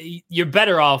 Look, you're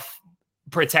better off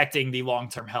protecting the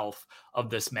long-term health of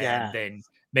this man than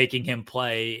making him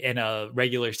play in a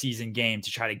regular season game to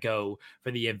try to go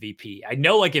for the MVP. I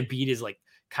know like Embiid is like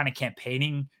kind of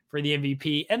campaigning for the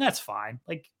MVP, and that's fine.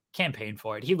 Like, campaign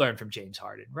for it. He learned from James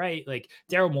Harden, right? Like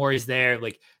Daryl Morey is there.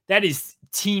 Like that is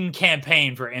team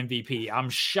campaign for MVP. I'm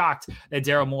shocked that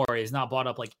Daryl Morey has not brought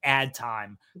up like ad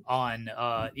time on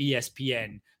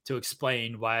ESPN to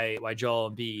explain why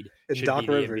Joel Embiid should Doc be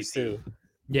the Rivers MVP. too.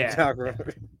 Yeah. Doc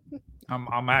Rivers.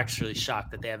 I'm actually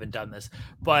shocked that they haven't done this,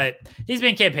 but he's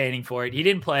been campaigning for it. He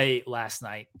didn't play last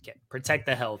night. Protect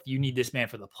the health. You need this man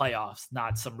for the playoffs,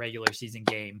 not some regular season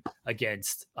game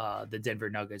against the Denver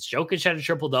Nuggets. Jokic had a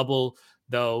triple-double,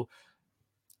 though.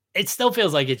 It still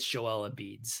feels like it's Joel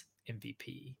Embiid's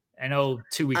MVP. I know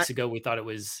 2 weeks ago we thought it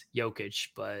was Jokic,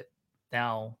 but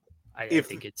now I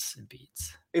think it's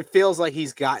Embiid's. It feels like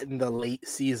he's gotten the late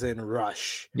season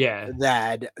rush. Yeah.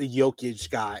 That Jokic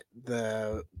got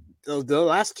the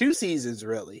last 2 seasons,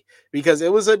 really, because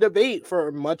it was a debate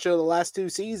for much of the last 2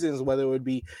 seasons whether it would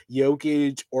be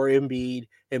Jokic or Embiid.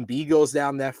 Embiid goes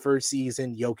down that first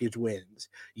season, Jokic wins.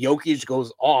 Jokic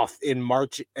goes off in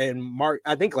March,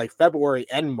 I think like February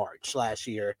and March last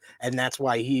year, and that's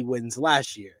why he wins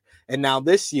last year. And now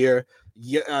this year,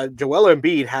 Joel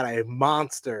Embiid had a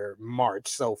monster March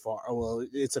so far. Well,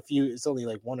 it's only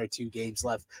like 1 or 2 games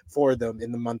left for them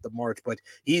in the month of March, but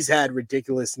he's had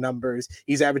ridiculous numbers.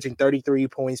 He's averaging 33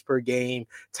 points per game,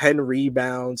 10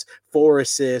 rebounds, 4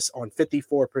 assists on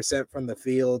 54% from the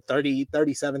field,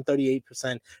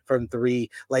 38% from 3.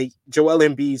 Like Joel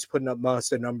Embiid's putting up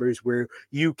monster numbers where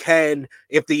you can,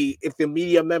 if the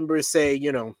media members say,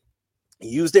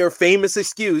 use their famous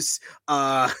excuse,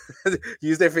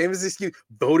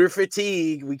 voter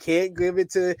fatigue. We can't give it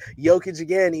to Jokic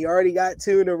again. He already got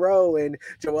 2 in a row, and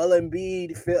Joel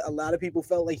Embiid, a lot of people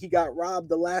felt like he got robbed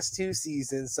the last 2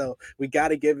 seasons, so we got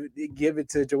to give it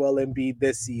to Joel Embiid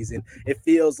this season. It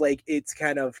feels like it's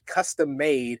kind of custom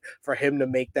made for him to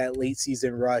make that late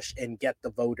season rush and get the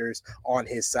voters on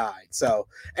his side. So,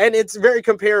 and it's very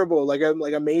comparable. Like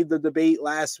I made the debate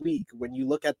last week. When you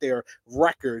look at their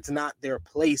records, not their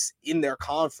place in their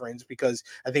conference, because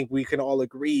I think we can all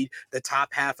agree the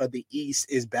top half of the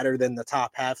East is better than the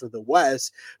top half of the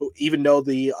West. Even though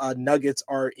the Nuggets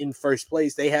are in first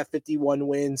place, they have 51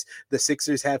 wins. The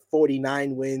Sixers have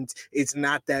 49 wins. It's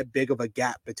not that big of a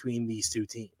gap between these 2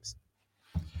 teams.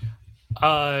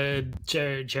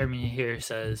 Jeremy here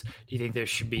says, do you think there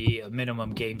should be a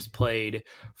minimum games played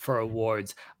for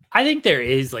awards? I think there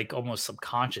is, like, almost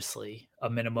subconsciously a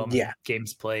minimum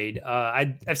games played.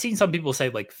 I've seen some people say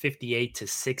like 58 to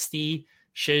 60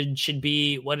 should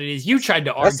be what it is. You tried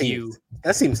to argue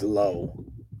that seems low.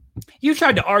 You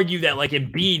tried to argue that like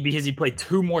Embiid, because he played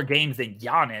 2 more games than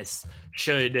Giannis,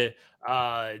 should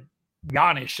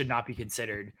not be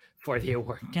considered for the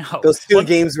award. No, those 2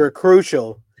 games were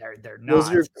crucial. They're not.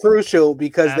 Those are crucial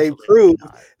because they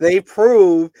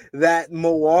prove that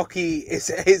Milwaukee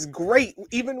is great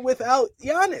even without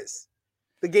Giannis.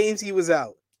 The games he was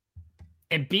out.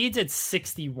 Embiid's at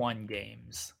 61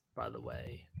 games, by the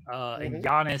way, and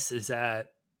Giannis is at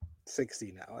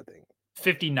 60 now, I think.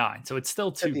 59. So it's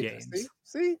still 2 games.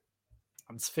 See?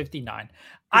 It's 59.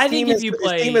 I think if you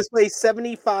play, his team has played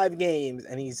 75 games,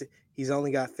 and He's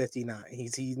only got 59.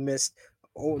 He's missed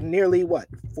nearly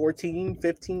 14,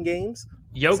 15 games.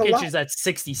 Jokic is at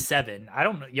 67. I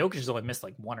don't know. Jokic has only missed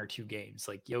like 1 or 2 games.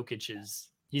 Like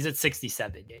he's at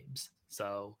 67 games.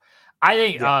 So I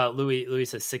think Louis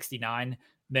says 69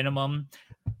 minimum.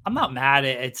 I'm not mad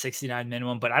at 69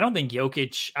 minimum, but I don't think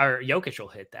Jokic will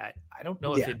hit that. I don't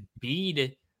know if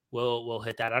Embiid will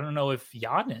hit that. I don't know if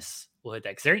Giannis will hit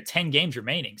that because there ain't 10 games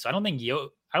remaining. So I don't think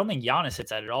Giannis hits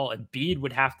that at all. And Embiid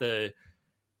would have to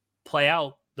play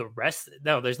out the rest.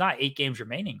 No, there's not 8 games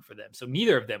remaining for them. So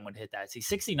neither of them would hit that. See,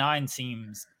 69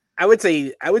 seems. I would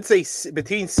say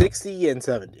between 60 and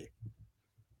 70.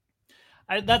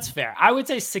 That's fair. I would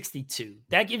say 62.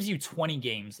 That gives you 20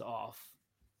 games off.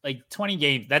 Like 20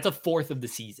 games, that's a fourth of the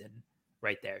season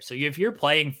right there. So if you're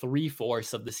playing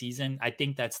 3/4 of the season, I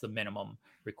think that's the minimum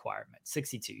requirement.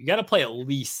 62. You got to play at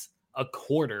least a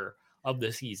quarter of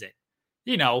the season.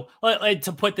 You know, like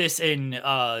to put this in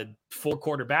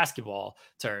 4-quarter basketball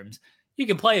terms, you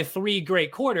can play 3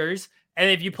 great quarters.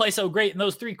 And if you play so great in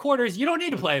those 3 quarters, you don't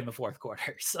need to play in the 4th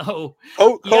quarter. So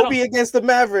Kobe against the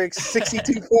Mavericks,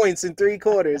 62 points in 3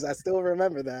 quarters. I still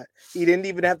remember that. He didn't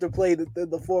even have to play the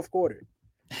 4th quarter.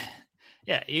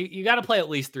 Yeah, you got to play at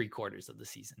least 3 quarters of the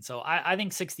season. So I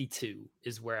think 62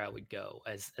 is where I would go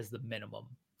as the minimum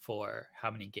for how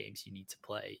many games you need to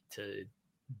play to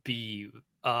be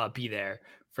there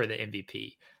for the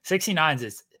MVP.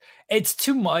 69 it's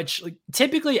too much. Like,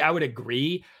 typically I would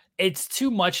agree. It's too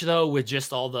much though with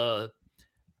just all the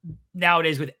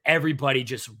nowadays with everybody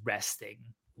just resting.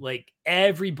 Like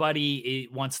everybody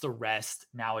wants to rest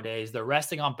nowadays. They're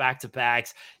resting on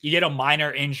back-to-backs. You get a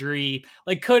minor injury.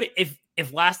 Like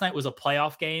if last night was a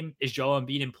playoff game, is Joel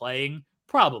Embiid playing?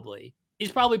 Probably.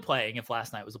 He's probably playing if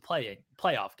last night was a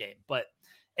playoff game. But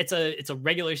it's a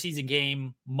regular season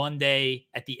game Monday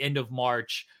at the end of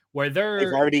March where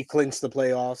they've already clinched the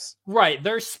playoffs. Right.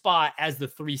 Their spot as the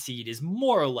 3 seed is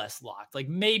more or less locked. Like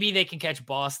maybe they can catch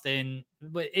Boston,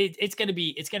 but it's going to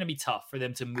be tough for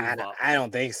them to move up. I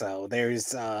don't think so.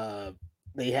 There's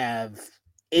they have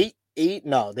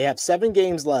 7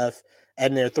 games left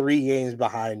and they're 3 games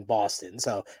behind Boston.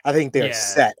 So I think they're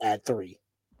set at 3.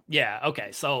 Yeah.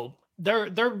 Okay. So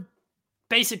they're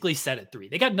basically set at 3.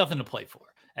 They got nothing to play for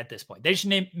at this point. They just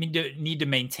need to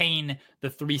maintain the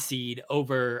 3 seed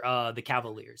over the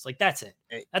Cavaliers. Like that's it.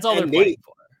 That's all they're playing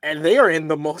for. And they are in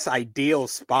the most ideal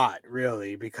spot,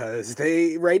 really, because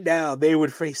right now they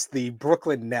would face the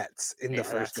Brooklyn Nets in the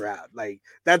first round. Like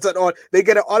they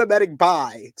get an automatic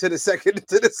bye to the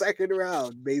second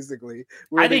round, basically.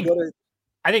 I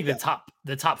think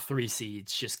the top 3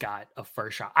 seeds just got a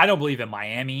first shot. I don't believe in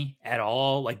Miami at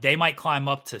all. Like they might climb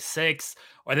up to 6,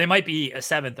 or they might be a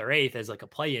 7th or 8th as like a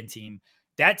play-in team.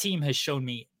 That team has shown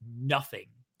me nothing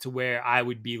to where I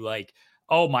would be like,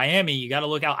 oh, Miami, you got to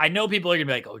look out. I know people are gonna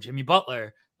be like, oh, Jimmy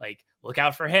Butler, like look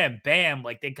out for him. Bam,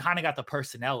 like they kind of got the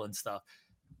personnel and stuff.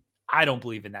 I don't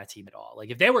believe in that team at all. Like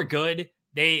if they were good,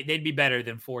 they'd be better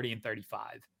than 40 and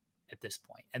 35. At this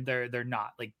point, and they're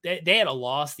not. Like they had a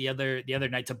loss the other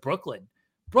night to Brooklyn.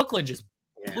 Brooklyn just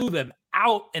blew them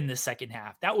out in the second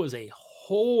half. That was a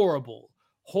horrible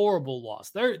loss.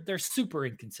 They're super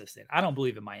inconsistent. I don't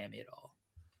believe in Miami at all.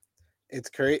 It's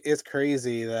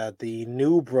crazy that the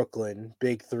new Brooklyn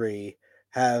Big 3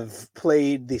 have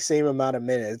played the same amount of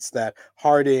minutes that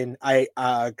Harden,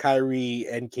 Kyrie,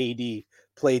 and KD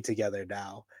played together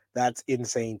now. That's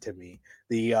insane to me.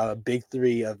 The Big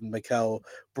 3 of Mikal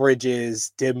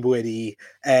Bridges, Dinwiddie,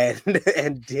 and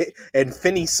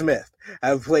Finney Smith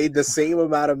have played the same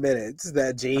amount of minutes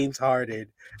that James Harden,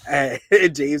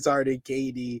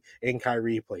 KD, and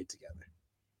Kyrie played together.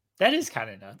 That is kind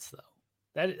of nuts, though.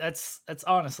 That's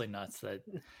honestly nuts that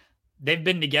they've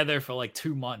been together for like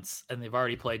 2 months and they've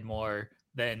already played more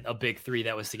than a Big 3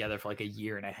 that was together for like a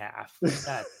year and a half.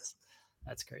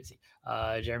 That's crazy.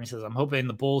 Jeremy says, I'm hoping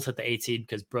the Bulls hit the 8 seed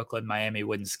because Brooklyn, Miami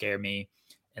wouldn't scare me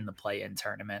in the play-in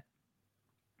tournament.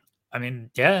 I mean,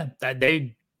 yeah, I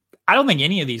don't think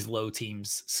any of these low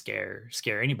teams scare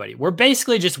anybody. We're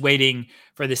basically just waiting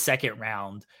for the second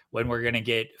round when we're going to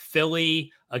get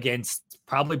Philly against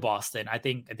probably Boston. I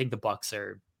think the Bucks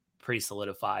are pretty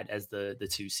solidified as the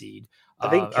 2 seed. I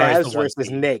think Cavs versus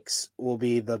Knicks will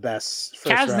be the best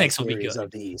Cavs Knicks will be good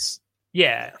of the East.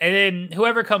 Yeah, and then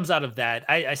whoever comes out of that,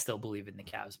 I still believe in the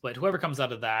Cavs, but whoever comes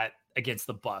out of that against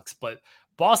the Bucks, but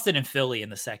Boston and Philly in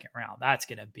the second round, that's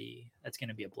gonna be a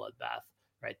bloodbath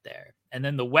right there. And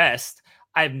then the West,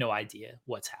 I have no idea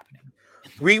what's happening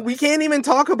in We can't even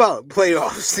talk about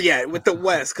playoffs yet with the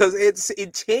West because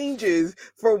it changes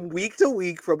from week to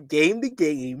week, from game to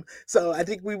game. So I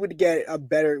think we would get a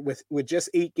better with just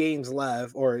 8 games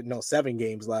left, or no, 7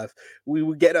 games left. We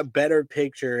would get a better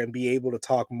picture and be able to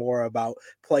talk more about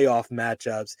playoff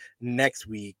matchups next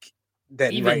week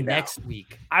than Even right next now.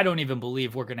 week, I don't even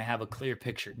believe we're going to have a clear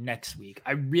picture next week.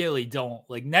 I really don't.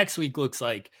 Like next week looks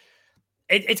like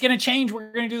it's going to change.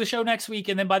 We're going to do the show next week.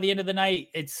 And then by the end of the night,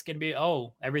 it's going to be,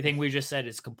 everything we just said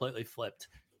is completely flipped.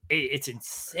 It's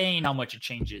insane how much it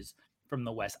changes from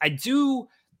the West. I do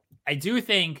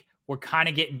think we're kind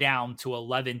of getting down to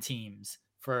 11 teams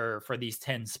for these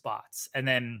 10 spots. And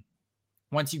then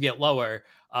once you get lower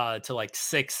to like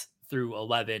 6 through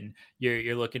 11,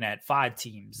 you're looking at 5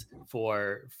 teams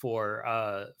for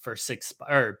 6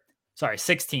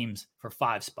 teams for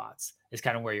 5 spots is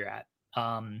kind of where you're at.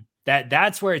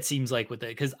 That's where it seems like with it,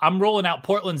 because I'm rolling out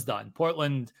Portland's done.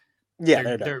 Portland,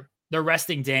 Yeah, they're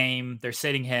resting Dame, they're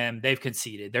sitting him, they've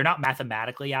conceded. They're not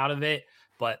mathematically out of it,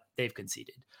 but they've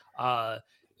conceded.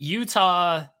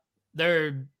 Utah,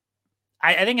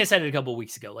 I think I said it a couple of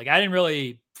weeks ago. Like I didn't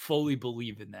really fully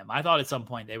believe in them. I thought at some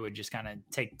point they would just kind of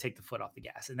take the foot off the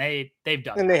gas, and they've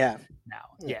done. And that they have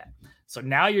now. Yeah. So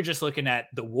now you're just looking at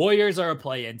the Warriors are a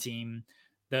play-in team.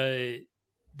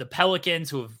 The Pelicans,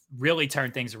 who have really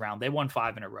turned things around, they won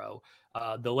 5 in a row.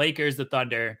 The Lakers, the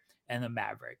Thunder, and the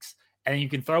Mavericks. And then you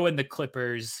can throw in the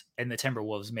Clippers and the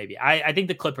Timberwolves. Maybe I think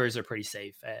the Clippers are pretty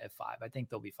safe at 5. I think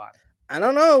they'll be fine. I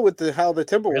don't know with how the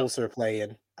Timberwolves are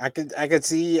playing. I could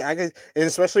see, and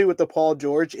especially with the Paul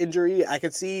George injury, I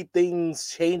could see things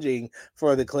changing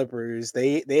for the Clippers.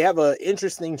 They have an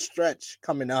interesting stretch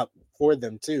coming up for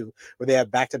them too, where they have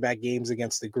back-to-back games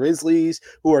against the Grizzlies,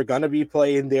 who are going to be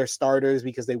playing their starters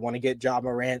because they want to get Ja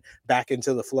Morant back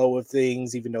into the flow of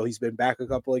things, even though he's been back a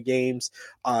couple of games.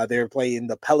 They're playing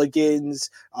the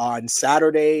Pelicans on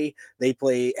Saturday. They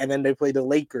play the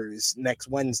Lakers next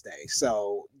Wednesday.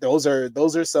 So those are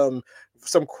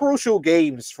some crucial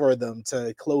games for them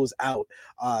to close out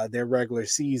their regular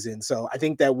season. So I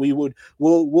think that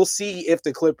we'll see if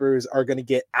the Clippers are going to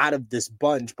get out of this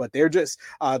bunch, but they're just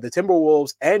the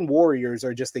Timberwolves and Warriors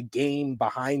are just a game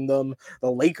behind them.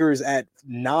 The Lakers at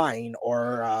 9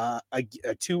 or a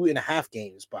 2.5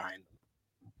 games behind them.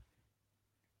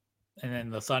 And then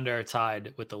the Thunder are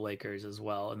tied with the Lakers as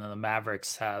well. And then the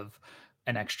Mavericks have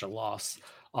an extra loss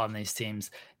on these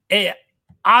teams.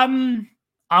 I'm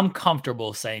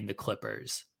comfortable saying the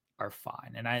Clippers are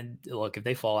fine. And if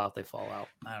they fall out, they fall out.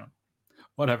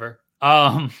 Whatever.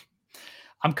 I'm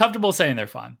comfortable saying they're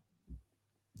fine.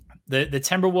 The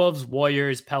Timberwolves,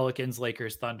 Warriors, Pelicans,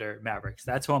 Lakers, Thunder, Mavericks.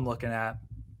 That's who I'm looking at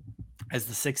as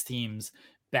the 6 teams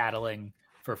battling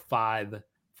for five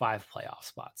playoff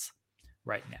spots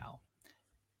right now.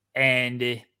 And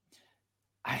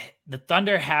the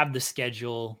Thunder have the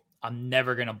schedule. I'm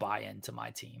never going to buy into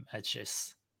my team. It's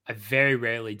just, I very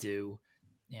rarely do.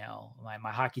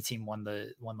 My hockey team won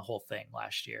the whole thing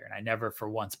last year, and I never for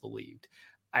once believed.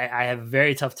 I have a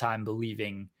very tough time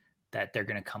believing that they're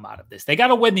going to come out of this. They got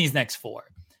to win these next 4,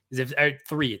 or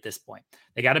 3 at this point.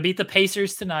 They got to beat the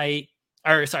Pacers tonight.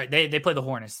 They play the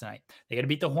Hornets tonight. They got to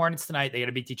beat the Hornets tonight. They got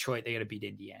to beat Detroit. They got to beat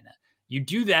Indiana. You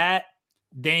do that,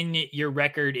 then your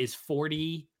record is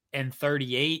 40-38.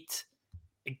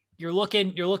 You're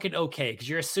looking okay because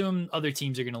you're assuming other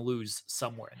teams are going to lose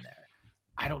somewhere in there.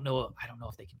 I don't know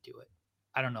if they can do it.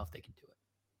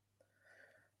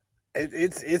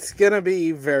 It's gonna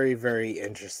be very, very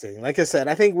interesting. Like I said,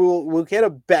 I think we'll get a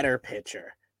better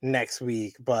picture next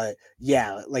week. But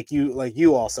yeah, like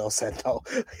you also said though,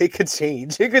 it could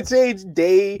change. It could change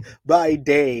day by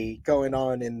day going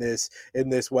on in this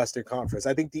Western Conference.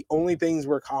 I think the only things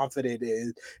we're confident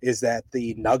is that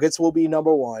the Nuggets will be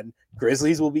number 1,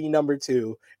 Grizzlies will be number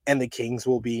 2, and the Kings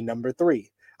will be number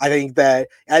 3. I think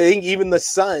even the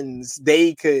Suns,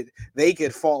 they could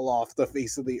fall off the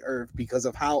face of the earth because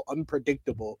of how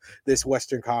unpredictable this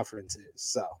Western Conference is.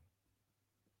 So,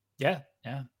 yeah.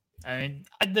 I mean,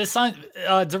 the Suns.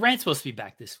 Durant's supposed to be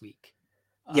back this week.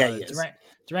 Yeah, he is.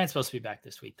 Durant's supposed to be back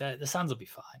this week. The Suns will be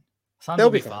fine.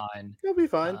 They'll be fine. They'll be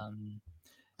fine.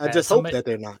 I just hope that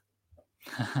they're not.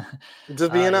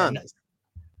 Just being honest.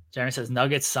 Jeremy says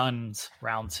Nuggets Suns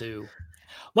round 2.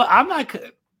 Well, I'm not.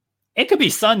 It could be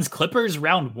Suns Clippers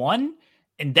round 1,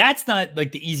 and that's not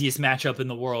like the easiest matchup in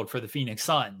the world for the Phoenix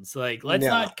Suns. Like, let's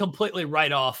not completely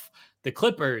write off the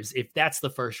Clippers if that's the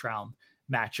first round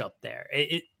matchup there.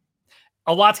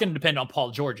 A lot's going to depend on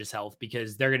Paul George's health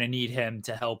because they're going to need him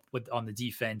to help on the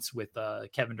defense with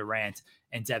Kevin Durant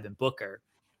and Devin Booker.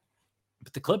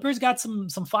 But the Clippers got some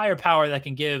firepower that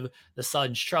can give the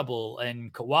Suns trouble,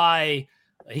 and Kawhi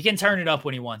He can turn it up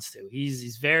when he wants to.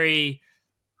 He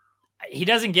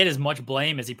doesn't get as much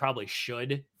blame as he probably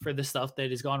should for the stuff that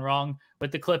has gone wrong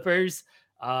with the Clippers.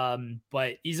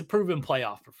 But he's a proven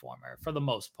playoff performer for the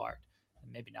most part.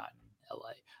 Maybe not in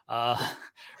LA.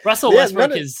 Russell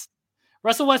Westbrook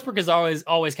has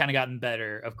always kind of gotten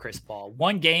better of Chris Paul.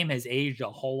 One game has aged a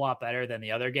whole lot better than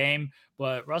the other game,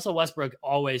 but Russell Westbrook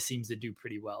always seems to do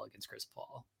pretty well against Chris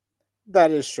Paul.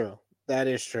 That is true.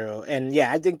 And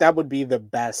yeah, I think that would be the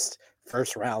best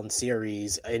first round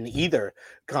series in either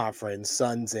conference,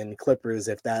 Suns and Clippers,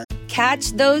 if that.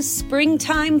 Catch those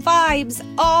springtime vibes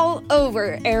all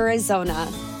over Arizona.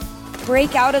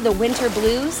 Break out of the winter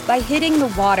blues by hitting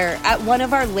the water at one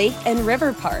of our lake and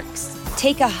river parks.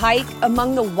 Take a hike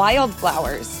among the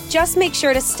wildflowers. Just make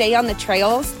sure to stay on the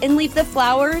trails and leave the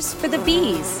flowers for the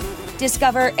bees.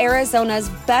 Discover Arizona's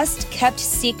best kept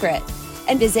secret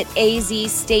and visit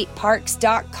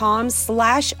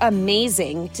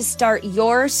azstateparks.com/amazing to start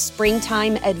your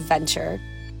springtime adventure.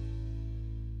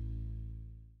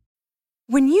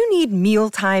 When you need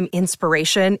mealtime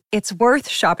inspiration, it's worth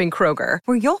shopping Kroger,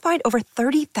 where you'll find over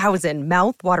 30,000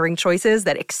 mouth-watering choices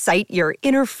that excite your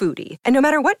inner foodie. And no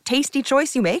matter what tasty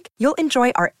choice you make, you'll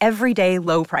enjoy our everyday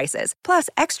low prices, plus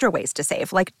extra ways to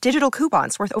save, like digital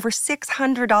coupons worth over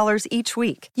 $600 each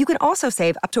week. You can also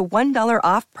save up to $1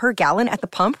 off per gallon at the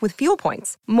pump with fuel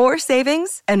points. More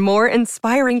savings and more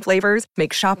inspiring flavors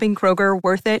make shopping Kroger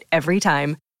worth it every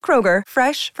time. Kroger,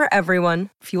 fresh for everyone.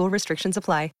 Fuel restrictions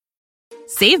apply.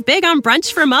 Save big on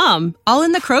brunch for mom, all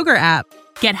in the Kroger app.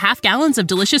 Get half gallons of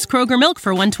delicious Kroger milk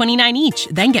for $1.29 each.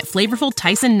 Then get flavorful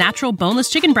Tyson natural boneless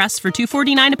chicken breasts for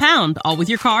 $2.49 a pound, all with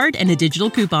your card and a digital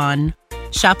coupon.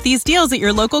 Shop these deals at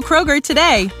your local Kroger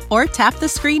today, or tap the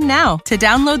screen now to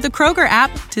download the Kroger app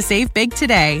to save big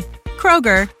today.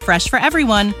 Kroger, fresh for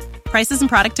everyone. Prices and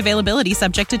product availability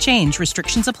subject to change.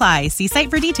 Restrictions apply. See site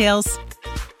for details.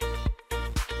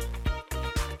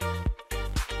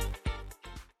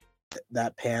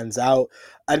 That pans out.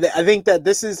 I think that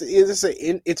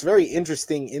it's very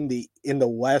interesting in the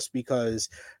West, because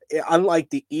unlike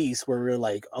the East, where we're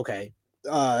like, okay,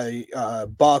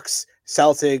 Bucks,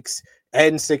 Celtics,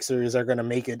 and Sixers are going to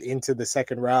make it into the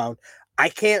second round. I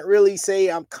can't really say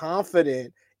I'm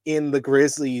confident in the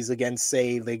Grizzlies against,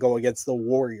 say, they go against the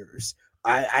Warriors.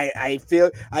 I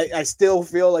still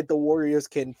feel like the Warriors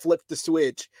can flip the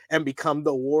switch and become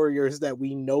the Warriors that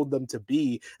we know them to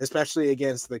be, especially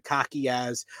against the cocky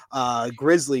ass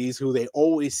Grizzlies, who they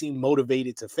always seem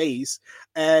motivated to face.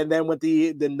 And then with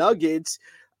the Nuggets,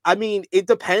 I mean, it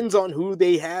depends on who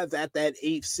they have at that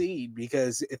 8th seed,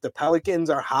 because if the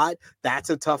Pelicans are hot, that's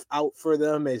a tough out for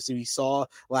them, as we saw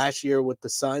last year with the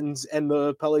Suns and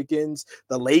the Pelicans.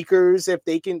 The Lakers, if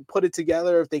they can put it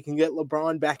together, if they can get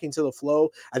LeBron back into the flow,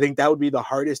 I think that would be the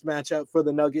hardest matchup for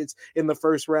the Nuggets in the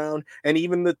first round. And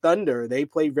even the Thunder, they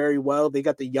play very well. They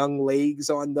got the young legs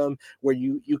on them, where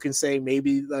you can say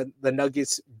maybe the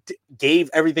Nuggets gave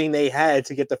everything they had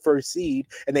to get the first seed,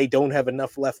 and they don't have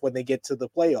enough left when they get to the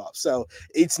playoffs. So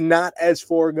it's not as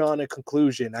foregone a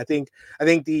conclusion. I think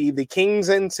the Kings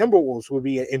and Timberwolves would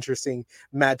be an interesting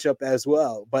matchup as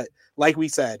well. But like we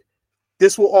said,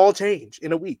 this will all change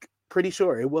in a week. Pretty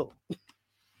sure it will.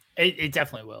 It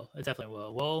definitely will. It definitely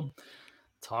will. We'll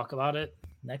talk about it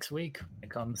next week when it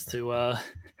comes to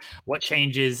what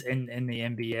changes in the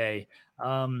NBA.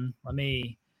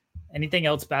 Anything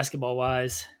else basketball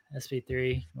wise,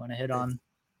 SP3, you want to hit on?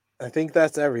 I think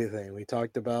that's everything. We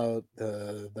talked about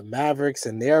the Mavericks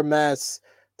and their mess,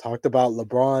 talked about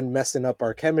LeBron messing up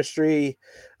our chemistry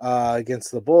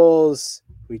against the Bulls.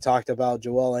 We talked about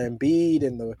Joel Embiid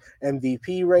and the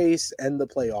MVP race and the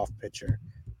playoff picture,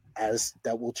 as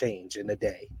that will change in a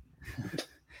day.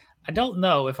 I don't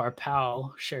know if our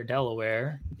pal Cher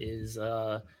Delaware is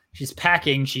she's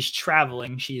packing, she's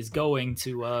traveling, she is going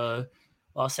to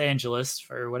Los Angeles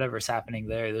for whatever's happening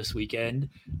there this weekend.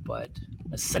 But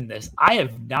let's send this. I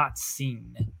have not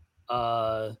seen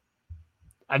the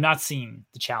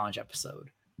challenge episode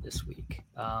this week.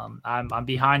 I'm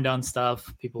behind on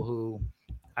stuff. People who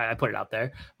I put it out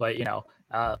there, but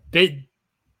big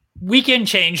weekend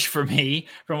changed for me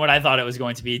from what I thought it was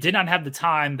going to be. Did not have the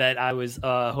time that I was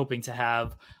hoping to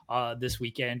have this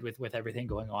weekend with everything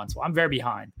going on. So I'm very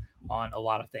behind on a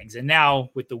lot of things. And now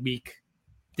with the week,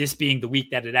 this being the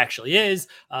week that it actually is,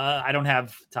 I don't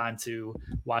have time to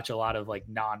watch a lot of like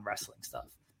non-wrestling stuff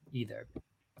either.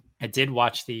 I did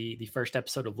watch the first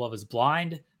episode of Love is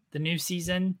Blind, the new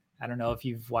season. I don't know if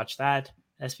you've watched that,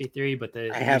 SP3, but the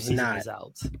new season is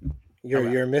out.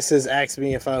 Your missus asked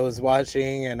me if I was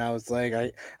watching, and I was like,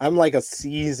 I'm like a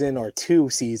season or 2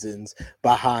 seasons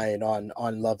behind on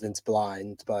Love is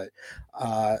Blind, but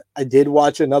I did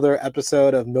watch another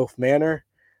episode of MILF Manor.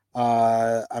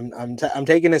 I'm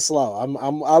taking it slow.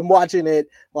 I'm watching it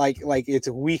like it's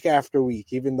week after week,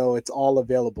 even though it's all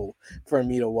available for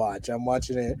me to watch. I'm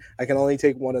watching it. I can only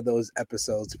take one of those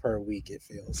episodes per week, it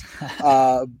feels.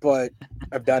 But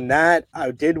I've done that.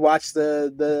 I did watch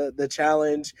the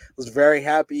challenge. Was very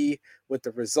happy with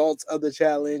the results of the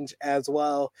challenge as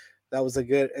well. It was a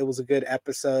good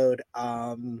episode.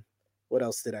 What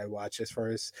else did I watch as far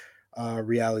as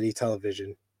reality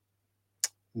television?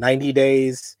 90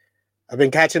 Days. I've been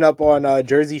catching up on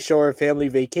Jersey Shore Family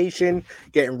Vacation,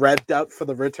 getting revved up for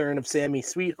the return of Sammy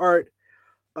Sweetheart.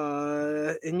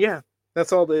 And yeah,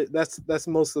 that's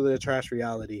most of the trash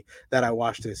reality that I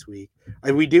watched this week.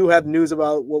 And we do have news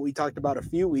about what we talked about a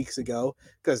few weeks ago,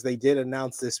 because they did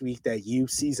announce this week that You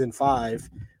Season 5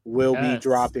 will be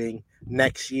dropping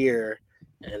next year.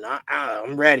 And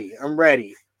I'm ready. I'm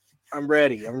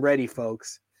ready,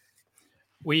 folks.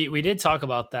 We did talk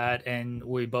about that, and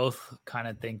we both kind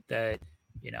of think that,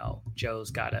 Joe's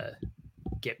got to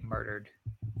get murdered.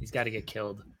 He's got to get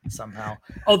killed somehow.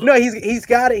 Oh no, he's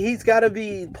got to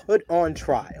be put on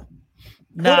trial.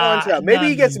 Maybe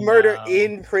he gets murdered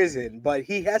in prison, but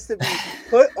he has to be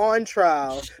put on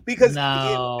trial, because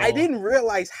I didn't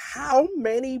realize how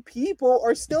many people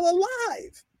are still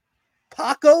alive.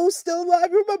 Paco's still alive.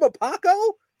 Remember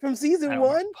Paco from season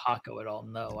 1? Paco at all?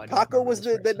 No, Paco was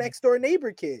the next door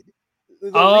neighbor kid.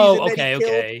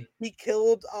 Okay. He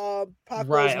killed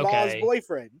Paco's mom's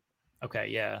boyfriend. Okay,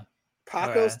 yeah.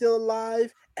 Paco's still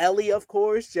alive. Ellie, of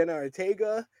course, Jenna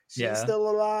Ortega, she's still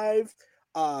alive.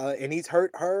 And he's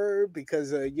hurt her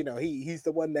because he's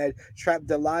the one that trapped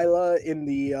Delilah in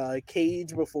the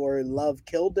cage before Love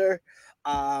killed her.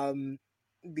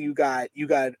 You got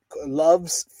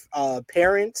Love's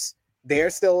parents.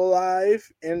 They're still alive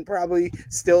and probably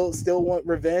still want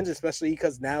revenge, especially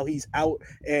because now he's out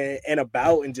and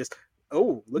about and just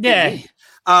look at me.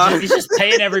 He's just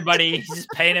paying everybody. He's just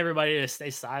paying everybody to stay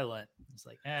silent. It's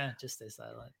like, just stay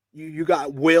silent. You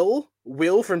got Will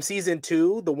from season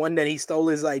 2, the one that he stole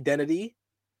his identity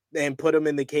and put him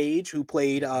in the cage, who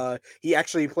played he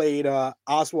actually played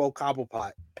Oswald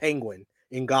Cobblepot, Penguin,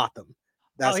 in Gotham.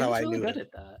 That's how I knew good it.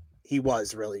 At that. He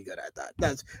was really good at that.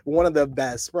 That's one of the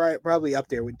best, probably up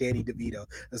there with Danny DeVito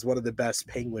as one of the best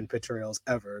Penguin portrayals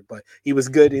ever. But he was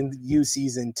good in You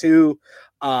Season 2.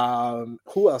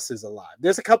 Who else is alive?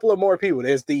 There's a couple of more people.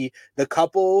 There's the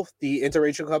couple, the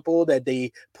interracial couple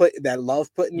that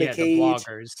Love put in the cage.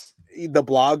 The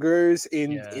bloggers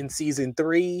in season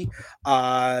 3.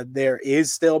 There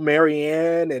is still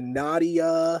Marianne and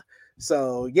Nadia.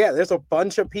 So yeah, there's a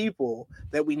bunch of people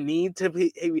that we need to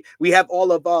be. We have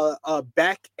all of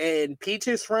Beck and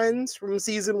Peach's friends from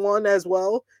season 1 as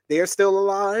well. They're still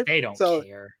alive. They don't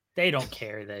care. They don't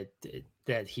care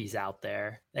that he's out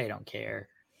there. They don't care.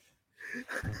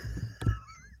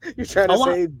 You're trying to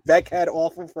say Beck had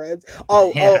awful friends?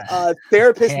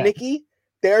 Therapist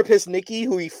Nikki,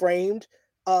 who he framed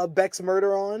Beck's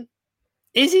murder on.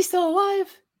 Is he still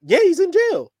alive? Yeah, he's in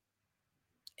jail.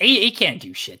 He can't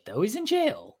do shit, though. He's in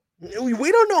jail.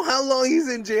 We don't know how long he's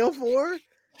in jail for.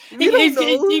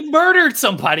 He murdered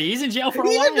somebody. He's in jail for a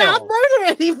while. He did not murder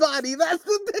anybody. That's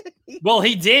the thing. Well,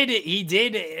 he did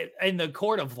in the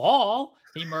court of law.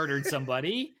 He murdered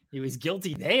somebody. He was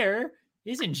guilty there.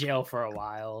 He's in jail for a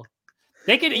while.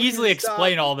 They could easily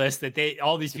explain all this, that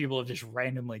all these people have just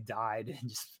randomly died, and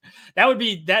just that'll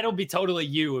be totally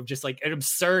you, of just like an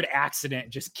absurd accident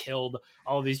just killed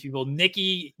all these people.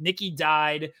 Nikki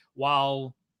died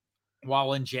while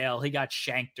in jail. He got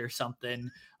shanked or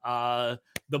something. The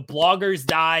bloggers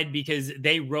died because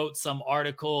they wrote some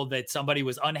article that somebody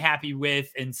was unhappy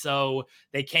with, and so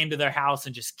they came to their house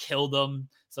and just killed them.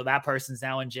 So that person's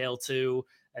now in jail too.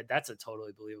 That's a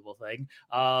totally believable thing.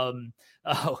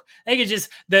 They could just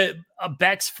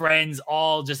Beck's friends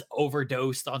all just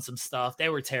overdosed on some stuff. They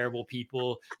were terrible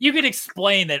people. You could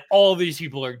explain that all these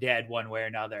people are dead one way or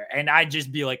another, and I'd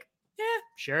just be like, yeah,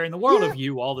 sure. In the world of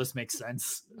You, all this makes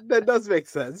sense. That does make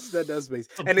sense. It's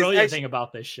a brilliant thing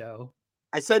about this show.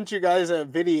 I sent you guys a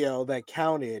video that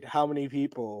counted how many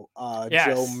people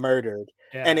Joe murdered,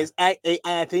 and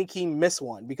I think he missed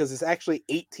one because it's actually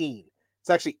 18. It's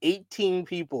actually 18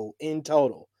 people in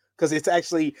total, because it's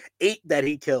actually 8 that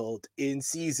he killed in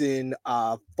season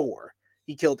 4.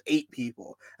 He killed 8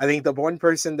 people. I think the one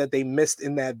person that they missed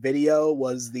in that video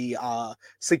was the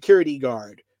security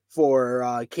guard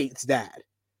for Kate's dad.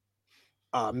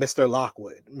 Mr.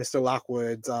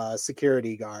 Lockwood's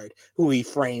security guard, who he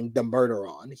framed the murder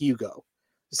on, Hugo.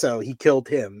 So he killed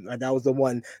him. That was the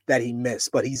one that he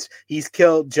missed. But he's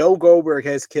killed. Joe Goldberg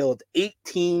has killed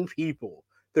 18 people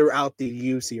throughout the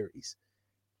U series.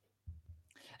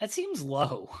 That seems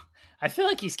low. I feel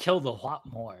like he's killed a lot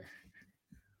more.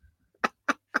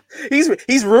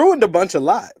 He's ruined a bunch of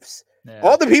lives. Yeah.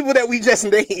 All the people that we just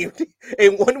named,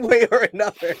 in one way or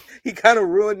another, he kind of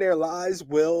ruined their lives.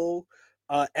 Will,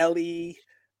 Ellie,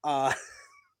 Paco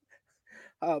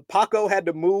had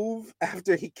to move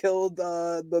after he killed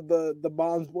the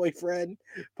mom's boyfriend.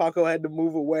 Paco had to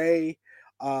move away.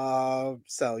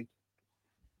 So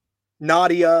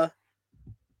Nadia,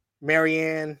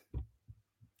 Marianne.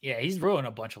 Yeah, he's ruined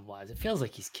a bunch of lives. It feels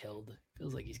like he's killed.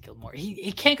 More.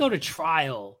 He can't go to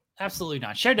trial. Absolutely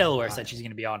not. Cher Delaware said she's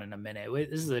going to be on in a minute.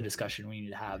 This is a discussion we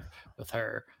need to have with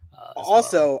her.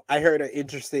 Also, well. I heard an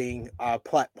interesting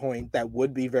plot point that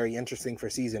would be very interesting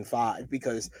for season 5,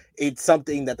 because it's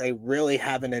something that they really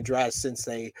haven't addressed since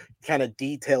they kind of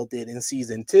detailed it in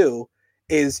season 2,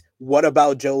 is what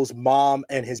about Joe's mom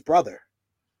and his brother?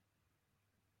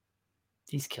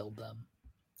 He's killed them.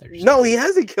 No, he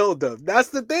hasn't killed them. That's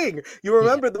the thing. You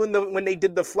remember when they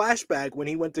did the flashback when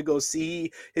he went to go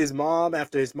see his mom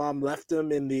after his mom left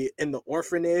him in the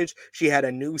orphanage. She had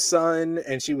a new son,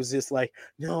 and she was just like,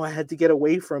 "No, I had to get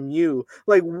away from you."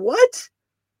 Like, what?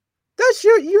 That's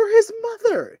you're his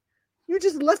mother. You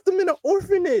just left him in an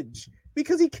orphanage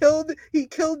because he killed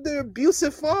their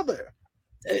abusive father.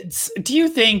 Do you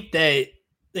think that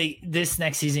this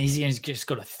next season he's going to just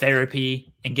go to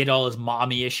therapy and get all his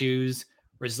mommy issues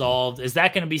resolved? Is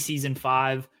that going to be season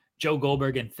 5? Joe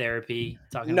Goldberg in therapy?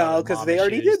 No, because they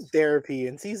already did therapy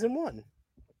in season 1.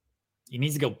 He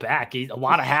needs to go back. A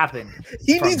lot happened.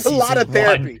 He needs a lot of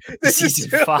therapy.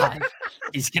 Season 5.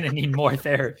 He's going to need more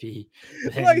therapy.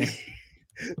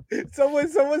 Someone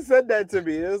said that to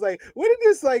me. It was like, wouldn't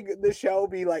the show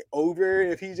be over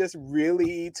if he just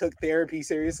really took therapy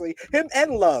seriously? Him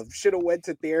and Love should have went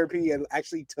to therapy and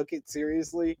actually took it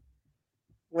seriously.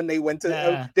 When they went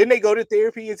to, didn't they go to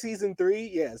therapy in season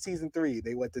 3? Yeah, season 3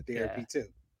 they went to therapy too.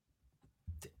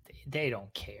 They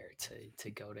don't care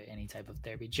to go to any type of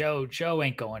therapy. Joe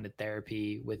ain't going to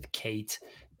therapy with Kate.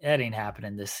 That ain't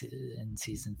happening in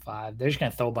season 5. They're just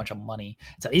gonna throw a bunch of money.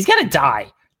 So he's got to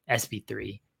die.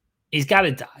 SB3, he's got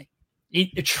to die.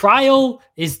 A trial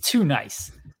is too nice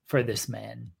for this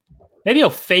man. Maybe he'll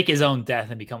fake his own death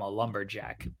and become a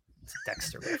lumberjack.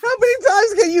 Dexter. How many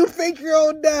times can you fake your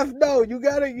own death? No, he's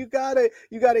got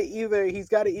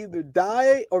to either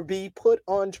die or be put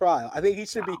on trial. I think he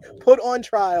should be put on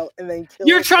trial and then killed.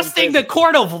 You're trusting the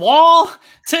court of law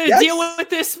to deal with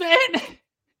this man?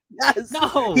 Yes.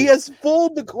 No. He has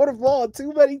fooled the court of law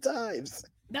too many times.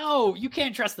 No, you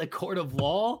can't trust the court of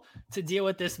law to deal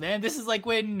with this man. This is like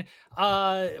when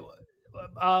my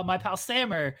pal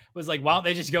Sammer was like, why don't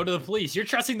they just go to the police? You're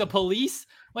trusting the police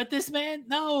with this man?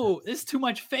 No, this is too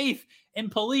much faith in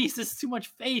police. This is too much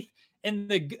faith in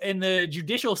the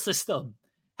judicial system.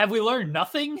 Have we learned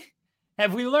nothing?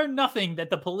 Have we learned nothing that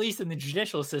the police and the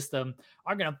judicial system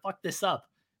are going to fuck this up?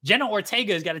 Jenna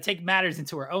Ortega's got to take matters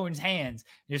into her own hands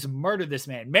and just murder this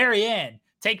man. Marianne,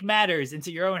 take matters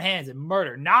into your own hands and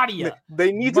murder. Nadia.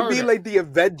 They need to be like the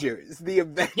Avengers.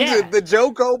 The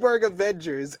Joe Goldberg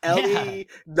Avengers. Ellie,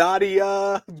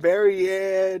 Nadia,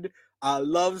 Marianne,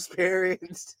 Love's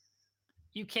parents.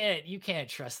 You can't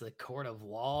trust the court of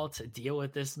law to deal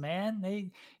with this man.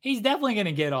 He's definitely going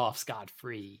to get off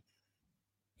scot-free.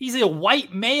 He's a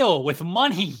white male with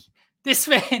money. This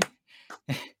man,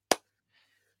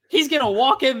 he's going to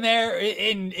walk in there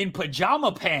in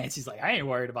pajama pants. He's like, I ain't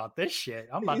worried about this shit.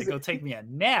 I'm about to go take me a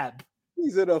nap.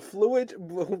 He's an affluent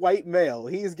white male.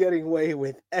 He's getting away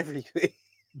with everything.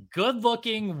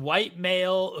 Good-looking white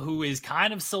male who is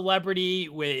kind of celebrity,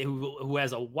 who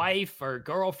has a wife or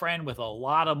girlfriend with a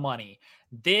lot of money.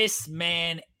 This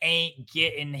man ain't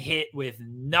getting hit with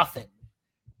nothing.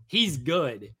 He's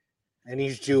good. And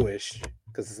he's Jewish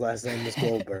because his last name is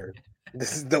Goldberg.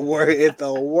 This is the word. It's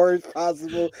the worst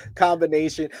possible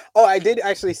combination. Oh, I did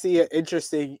actually see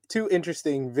two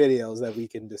interesting videos that we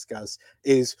can discuss.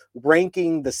 Is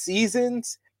ranking the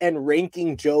seasons and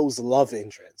ranking Joe's love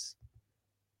interests.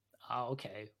 Oh,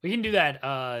 okay. We can do that.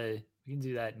 We can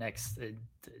do that next,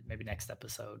 maybe next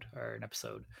episode or an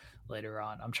episode later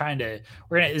on.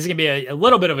 This is gonna be a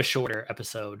little bit of a shorter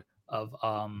episode of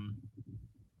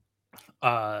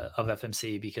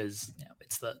FMC because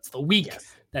it's the week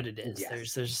that it is.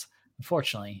 Yes. There's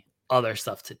unfortunately other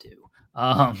stuff to do.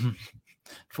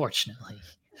 Fortunately.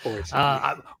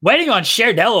 I'm waiting on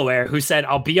Cher Delaware, who said,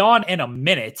 I'll be on in a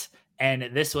minute. And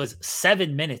this was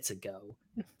 7 minutes ago.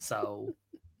 So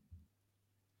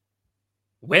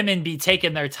women be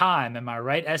taking their time. Am I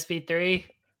right, SP3?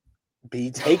 Be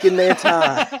taking their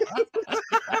time.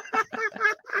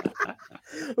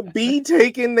 Be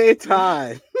taking their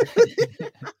time.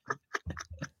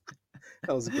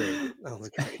 That was great.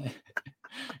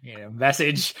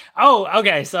 Message. Oh,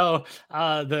 okay. So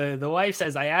the wife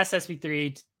says, I asked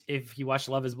SP3 if he watched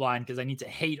Love is Blind because I need to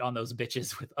hate on those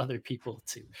bitches with other people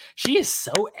too. She is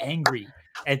so angry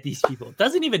at these people,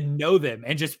 doesn't even know them,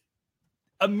 and just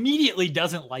immediately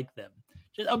doesn't like them.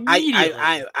 Just immediately.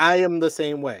 I am the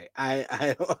same way.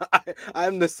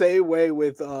 I'm the same way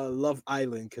with Love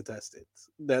Island contestants.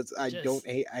 I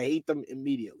hate them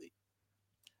immediately.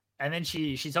 And then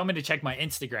she told me to check my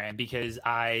Instagram because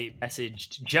I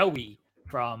messaged Joey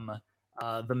from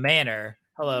the Manor.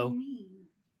 Hello.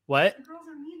 What? The girls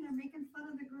are mean. They're making fun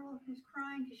of the girl who's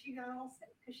crying because she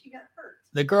got hurt.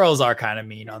 The girls are kind of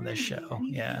mean on this show.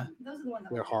 Yeah. Those are the ones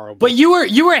they're horrible. But you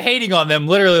were hating on them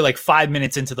literally like 5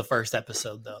 minutes into the first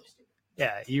episode, though.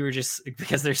 Yeah, you were just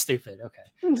because they're stupid. Okay,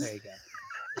 there you go.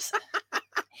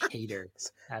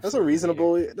 Haters. That's a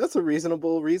reasonable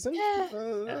reason.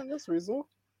 Yeah. That's reasonable.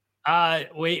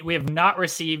 We have not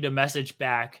received a message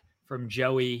back from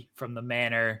Joey from the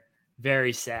Manor.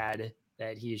 Very sad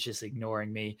that he's just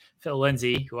ignoring me. Phil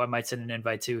Lindsay, who I might send an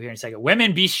invite to here in a second.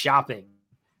 Women be shopping.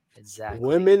 Exactly.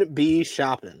 Women be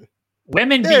shopping.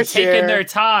 Women be taking their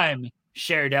time.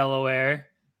 Cher Delaware.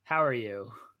 How are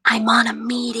you? I'm on a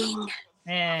meeting.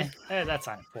 That's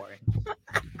not important.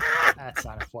 That's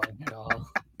not important at all.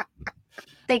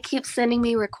 They keep sending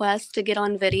me requests to get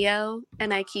on video,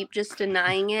 and I keep just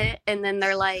denying it. And then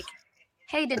they're like,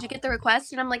 hey, did you get the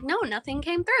request? And I'm like, no, nothing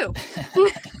came through.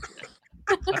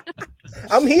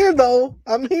 I'm here, though.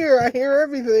 I'm here. I hear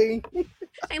everything.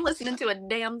 I ain't listening to a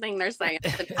damn thing they're saying.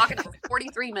 I've been talking for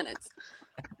 43 minutes.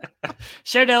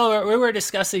 Cher Delaware, we were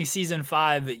discussing season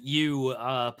 5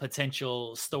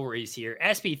 potential stories here.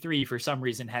 SP3 for some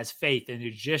reason has faith in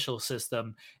the judicial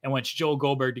system and wants Joel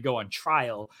Goldberg to go on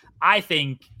trial. I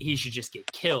think he should just get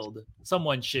killed.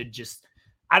 Someone should just,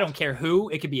 I don't care who,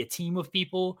 it could be a team of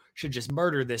people, should just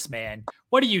murder this man.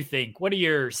 What do you think? What are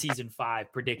your season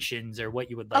 5 predictions or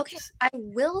what you would like to see? I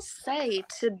will say,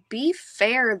 to be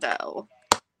fair though,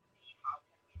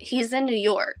 he's in New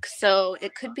York, so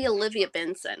it could be Olivia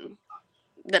Benson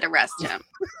that arrests him.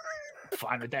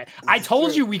 Fine with that. I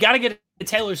told you we got to get a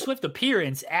Taylor Swift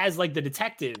appearance as like the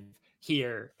detective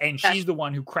here, and she's the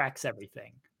one who cracks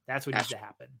everything. That's what needs to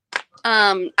happen.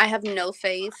 I have no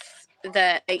faith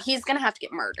that he's gonna have to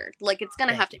get murdered. Like it's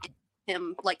gonna have to end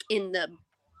him like in the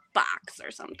box or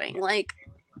something. Like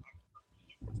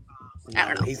I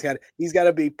don't know. He's got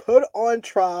to be put on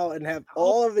trial and have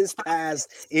all of his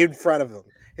past in front of him.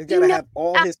 He's got to have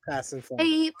all his past in front of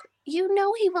him. You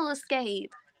know he will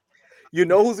escape. You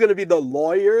know who's going to be the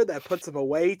lawyer that puts him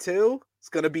away too? It's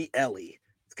going to be Ellie.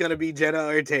 It's going to be Jenna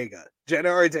Ortega. Jenna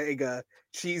Ortega.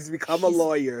 She's become a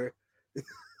lawyer.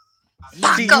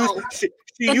 She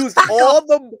used all.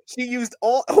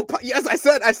 Yes, I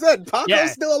said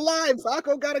Paco's still alive.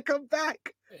 Paco got to come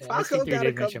back. Paco got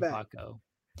to come back.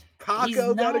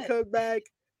 Paco got to come back.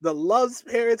 The Love's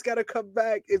parents got to come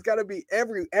back. It's got to be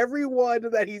everyone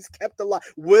that he's kept alive.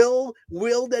 Will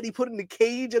that he put in the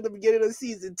cage at the beginning of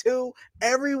season 2.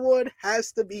 Everyone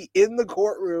has to be in the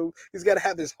courtroom. He's got to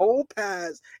have his whole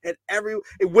past, and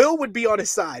Will would be on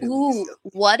his side. Ooh,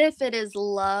 what if it is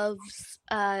Love's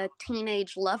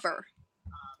teenage lover?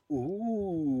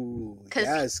 Ooh,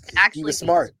 yes. He was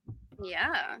smart.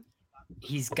 Yeah.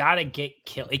 He's got to get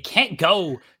killed. It can't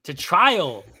go to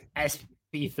trial.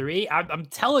 SP3, I'm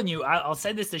telling you, I'll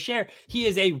send this to Cher. He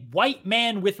is a white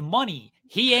man with money.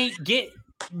 He ain't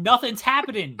nothing's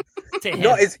happening to him.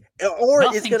 No, it's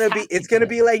gonna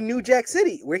be like New Jack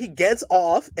City, where he gets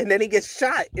off and then he gets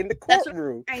shot in the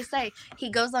courtroom. I say he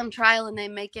goes on trial and they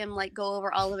make him like go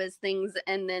over all of his things,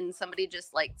 and then somebody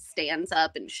just like stands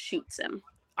up and shoots him.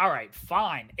 All right,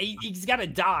 fine. He's got to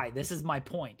die. This is my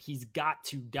point. He's got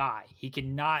to die. He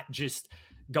cannot just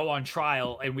go on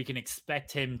trial and we can expect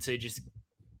him to just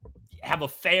have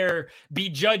be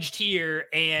judged here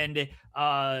and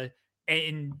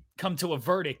come to a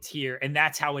verdict here, and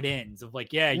that's how it ends. Of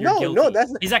like, yeah, you're guilty. No,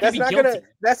 he's not gonna be guilty.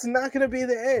 That's not gonna be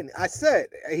the end. I said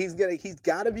he's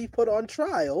got to be put on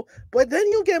trial, but then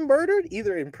he'll get murdered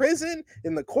either in prison,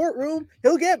 in the courtroom.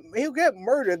 He'll get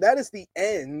murdered. That is the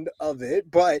end of it.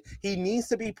 But he needs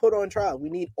to be put on trial. We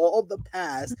need all the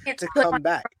past to come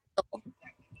back.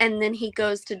 And then he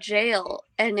goes to jail,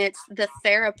 and it's the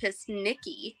therapist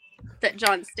Nikki that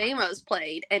John Stamos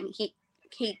played, and he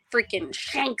freaking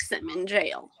shanks him in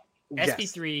jail. Yes.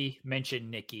 SP3 mentioned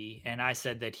Nikki, and I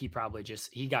said that he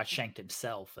got shanked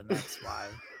himself, and that's why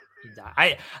he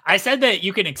died. I said that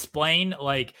you can explain,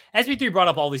 like, SP3 brought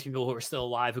up all these people who are still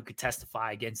alive who could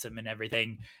testify against him and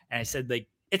everything, and I said, like,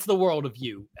 it's the world of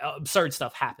you. Absurd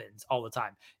stuff happens all the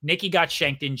time. Nikki got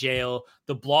shanked in jail.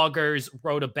 The bloggers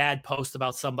wrote a bad post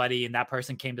about somebody, and that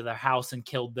person came to their house and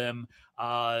killed them.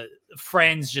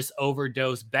 Friends just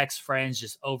overdosed. Beck's friends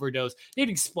just overdosed. They'd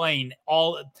explain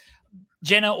all.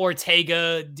 Jenna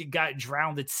Ortega got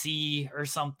drowned at sea or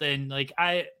something. Like,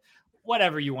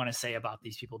 whatever you want to say about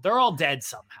these people, they're all dead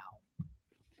somehow.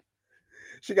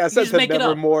 She got sent to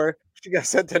Nevermore. She got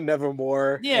sent to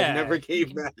Nevermore. Yeah, and never came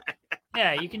back.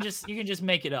 Yeah, you can just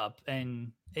make it up,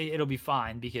 and it'll be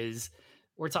fine because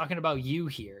we're talking about you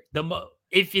here.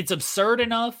 If it's absurd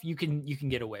enough, you can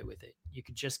get away with it. You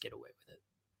can just get away with it.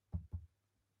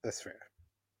 That's fair.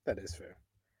 That is fair.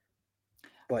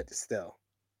 But still.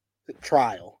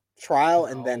 Trial,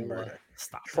 and then murder.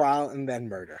 Stop trial, and then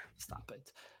murder. Stop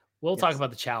it. We'll talk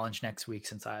about the challenge next week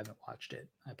since I haven't watched it.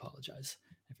 I apologize,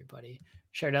 everybody.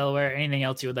 Share Delaware, anything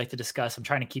else you would like to discuss? I'm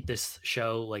trying to keep this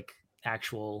show like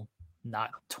actual, not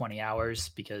 20 hours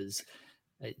because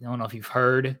I don't know if you've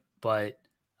heard, but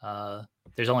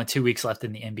there's only 2 weeks left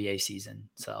in the NBA season.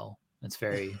 So it's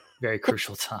very, very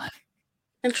crucial time.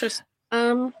 Interesting.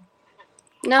 No,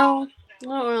 I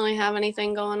don't really have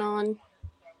anything going on.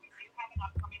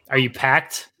 Are you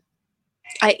packed?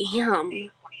 I am.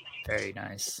 Very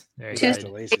nice. Very Two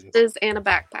good. suitcases and a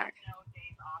backpack.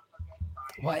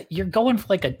 What? You're going for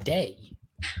like a day.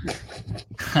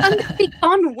 I'm going to be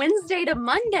on Wednesday to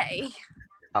Monday.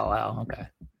 Oh, wow. Okay.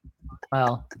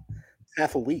 Well,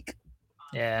 half a week.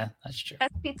 Yeah, that's true.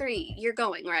 SP3, you're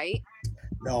going, right?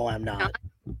 No, I'm not.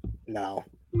 No.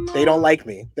 They don't like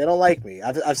me.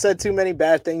 I've said too many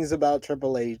bad things about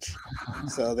Triple H.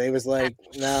 So they was like,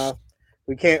 no,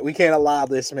 we can't allow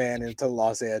this man into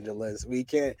Los Angeles. We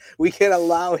can't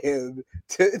allow him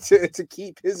to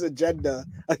keep his agenda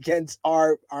against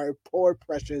our poor,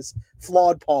 precious,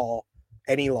 flawed Paul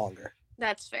any longer.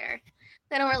 That's fair.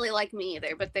 They don't really like me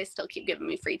either, but they still keep giving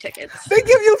me free tickets. They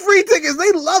give you free tickets.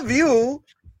 They love you.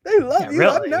 They love you.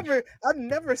 Really? I've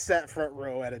never sat front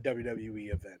row at a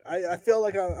WWE event. I feel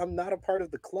like I'm not a part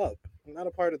of the club. I'm not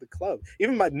a part of the club.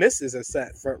 Even my missus has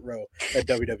sat front row at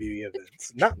WWE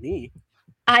events. Not me.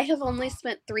 I have only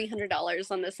spent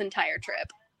 $300 on this entire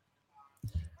trip.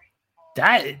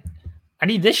 I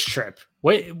need this trip.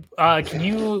 Wait, can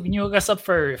you hook us up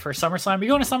for SummerSlam? Are you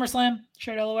going to SummerSlam,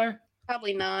 Share Delaware?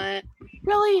 Probably not.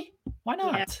 Really? Why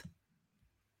not?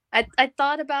 Yeah. I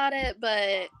thought about it,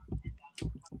 but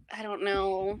I don't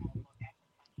know.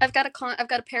 I've got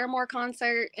a Paramore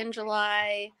concert in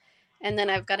July, and then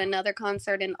I've got another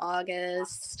concert in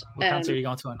August. What concert are you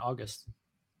going to in August?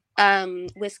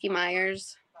 Whiskey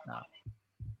Myers. No.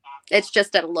 It's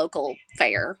just at a local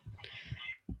fair.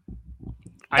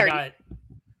 I'll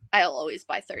always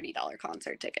buy $30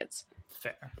 concert tickets.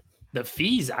 Fair. The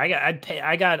fees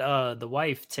I got the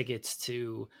wife tickets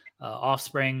to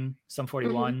Offspring, Sum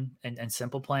 41, and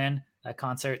Simple Plan, that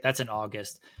concert. That's in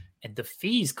August. And the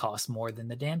fees cost more than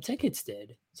the damn tickets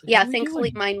did. So yeah,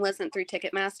 thankfully mine wasn't through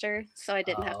Ticketmaster, so I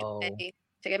didn't have to pay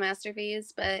Ticketmaster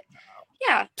fees. But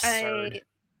yeah,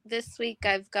 this week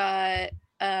I've got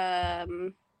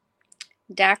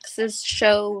Dax's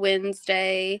show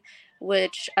Wednesday,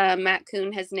 which Matt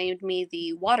Kuhn has named me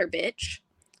the water bitch.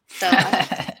 So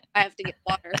I have to get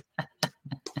water.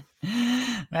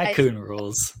 Matt Kuhn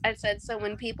rules. I said, so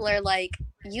when people are like,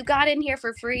 you got in here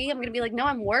for free, I'm going to be like, no,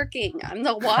 I'm working. I'm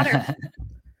the water.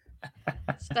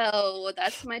 So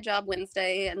that's my job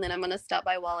Wednesday. And then I'm going to stop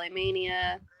by Walleye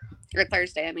Mania. Or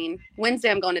Thursday, I mean. Wednesday,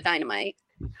 I'm going to Dynamite.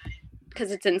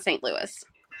 Because it's in St. Louis.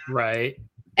 Right.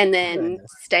 And then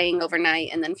staying overnight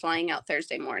and then flying out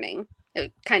Thursday morning. It was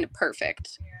kind of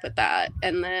perfect with that.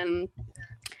 And then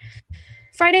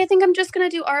Friday, I think I'm just going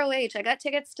to do ROH. I got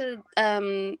tickets to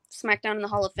SmackDown in the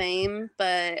Hall of Fame,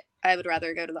 but I would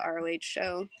rather go to the ROH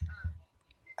show.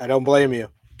 I don't blame you.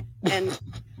 And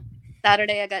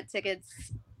Saturday, I got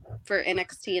tickets for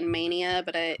NXT and Mania,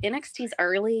 but NXT's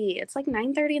early. It's like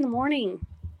 9:30 in the morning.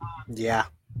 Yeah.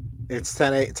 It's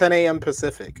 10 a.m.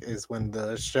 Pacific is when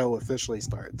the show officially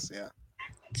starts. Yeah.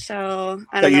 So,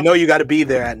 I don't know. You know you got to be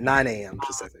there at 9 a.m.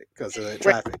 Pacific because of the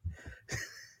traffic.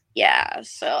 Yeah,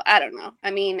 so I don't know.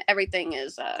 I mean, everything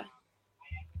is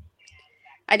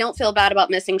I don't feel bad about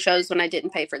missing shows when I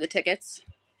didn't pay for the tickets.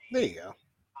 There you go.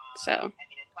 So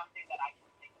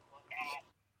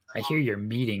I hear your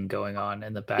meeting going on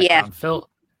in the background. Yeah.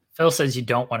 Phil says you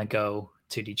don't want to go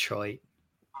to Detroit.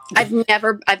 I've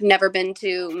never been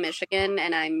to Michigan,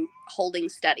 and I'm holding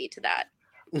steady to that.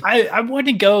 I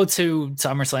wouldn't go to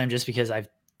SummerSlam just because I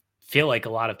feel like a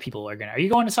lot of people are gonna. Are you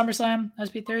going to SummerSlam,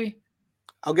 SB3?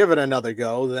 I'll give it another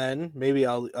go. Then maybe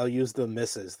I'll use the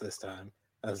misses this time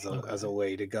as a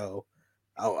way to go.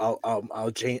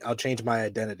 I'll change my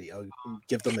identity. I'll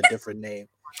give them a different name.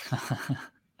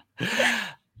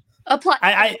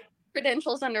 Apply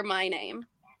credentials under my name.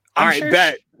 All right,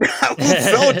 bet. I will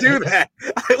so do that.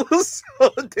 I will so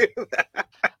do that.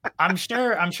 I'm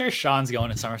sure Sean's going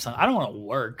to SummerSlam. I don't want to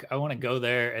work. I want to go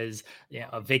there as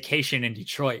a vacation in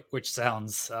Detroit, which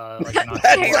sounds like an oxymoron.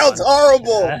 That sounds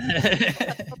horrible.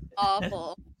 That's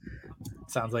awful.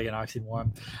 Sounds like an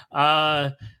oxymoron.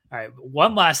 All right,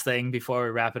 one last thing before we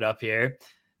wrap it up here.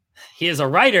 He is a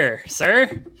writer,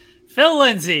 sir. Phil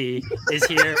Lindsay is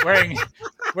here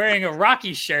wearing a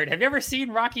Rocky shirt. Have you ever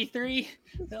seen Rocky 3,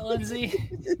 Phil Lindsay?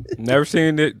 Never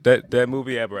seen that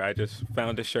movie ever. I just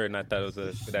found the shirt and I thought it was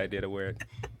a good idea to wear it.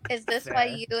 Is this why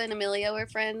you and Emilio are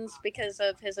friends? Because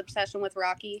of his obsession with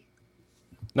Rocky?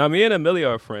 No, me and Emilio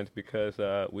are friends because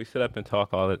we sit up and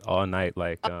talk all night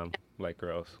like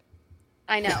girls.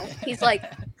 I know. He's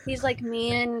like,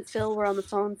 me and Phil were on the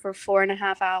phone for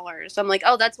 4.5 hours. I'm like,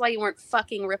 oh, that's why you weren't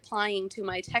fucking replying to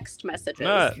my text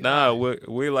messages. Nah,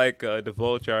 we like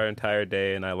divulge our entire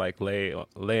day, and I like lay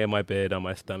in my bed on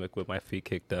my stomach with my feet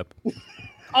kicked up.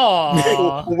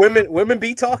 Oh, women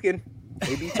be talking.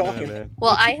 They be talking. Yeah,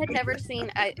 well, I had never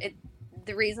seen.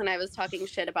 The reason I was talking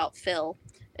shit about Phil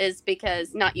is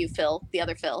because not you, Phil, the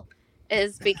other Phil,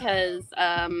 is because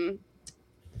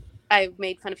I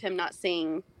made fun of him not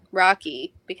seeing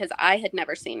Rocky because I had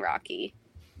never seen Rocky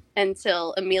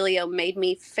until Emilio made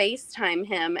me FaceTime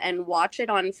him and watch it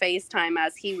on FaceTime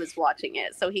as he was watching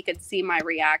it so he could see my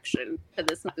reaction to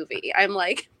this movie. I'm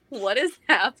like, what is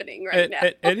happening now?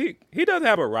 And he doesn't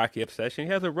have a Rocky obsession.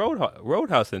 He has a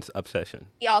Roadhouse obsession.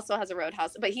 He also has a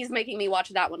Roadhouse, but he's making me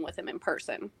watch that one with him in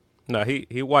person. No,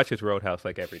 he watches Roadhouse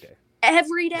like every day.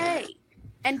 Every day.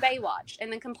 And Baywatch. And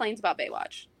then complains about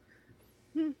Baywatch.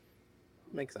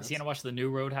 Makes sense. Is he gonna watch the new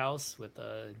Roadhouse with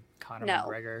Conor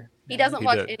McGregor? He doesn't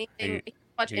watch anything. He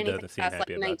anything doesn't seem past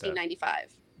happy like about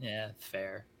 1995. Yeah,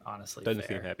 fair. Honestly, Doesn't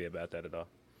seem happy about that at all.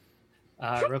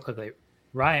 Real quickly,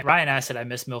 Ryan asked it. I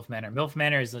miss MILF Manor. MILF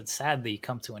Manor has sadly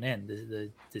come to an end.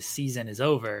 The season is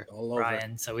over,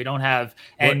 Ryan. So we don't have.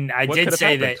 And I did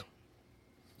say that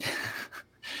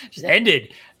just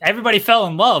ended. Everybody fell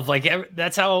in love. Like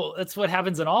that's what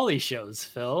happens in all these shows.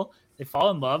 Phil, they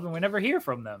fall in love, and we never hear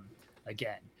from them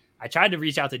again. I tried to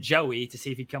reach out to Joey to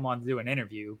see if he'd come on to do an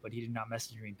interview, but he did not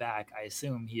message me back. I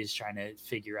assume he is trying to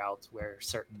figure out where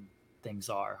certain things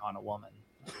are on a woman.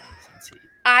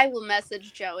 I will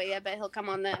message Joey. I bet he'll come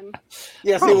on then.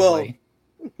 Yes, Probably.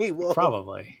 He will.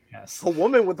 Probably. Yes. A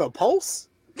woman with a pulse?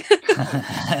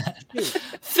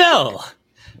 Phil.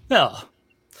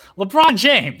 LeBron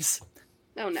James.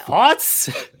 Oh no.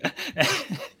 Thoughts?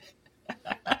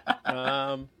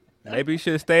 Maybe you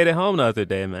should have stayed at home the other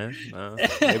day, man.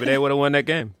 Maybe they would have won that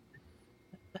game.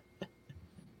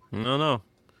 I don't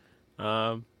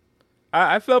know.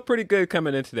 I felt pretty good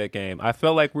coming into that game. I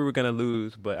felt like we were going to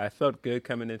lose, but I felt good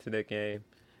coming into that game.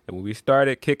 And when we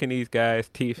started kicking these guys'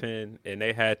 teeth in and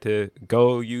they had to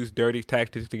go use dirty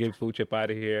tactics to get Fuchip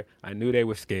out of here, I knew they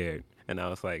were scared. And I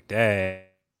was like, dang,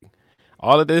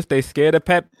 all of this, they scared of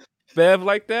Pat Bev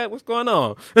like that? What's going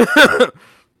on?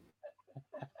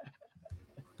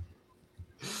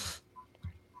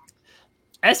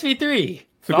 SV3.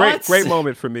 It's a great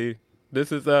moment for me.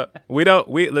 This is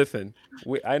listen.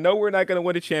 I know we're not going to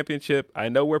win a championship. I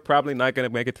know we're probably not going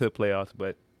to make it to the playoffs,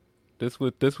 but this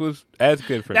was as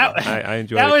good for me. I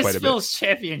enjoyed it quite a bit. That was Phil's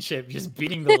championship, just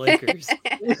beating the Lakers.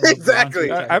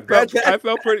 Exactly. I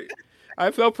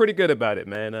felt pretty good about it,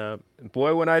 man.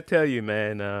 Boy, when I tell you,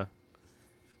 man,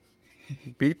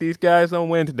 beat these guys on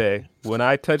Wednesday when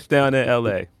I touched down in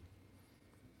LA.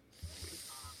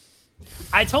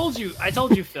 I told you,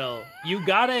 Phil. You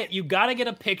gotta get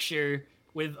a picture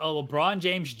with a LeBron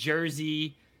James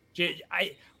jersey.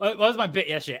 What was my bit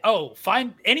yesterday? Oh,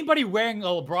 find anybody wearing a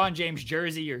LeBron James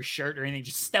jersey or shirt or anything.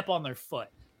 Just step on their foot.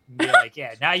 And be like,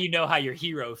 yeah, now you know how your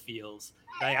hero feels.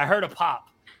 Like, I heard a pop.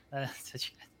 I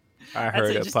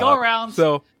heard a just pop. Go around.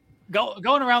 So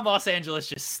going around Los Angeles,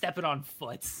 just stepping on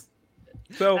foots.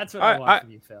 So that's what I want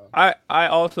from you, Phil. I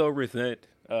also resent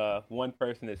one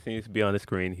person that seems to be on the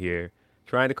screen here,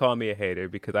 trying to call me a hater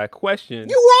because I question.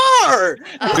 You are.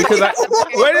 Because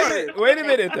wait a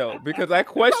minute though. Because I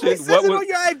questioned what was on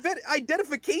your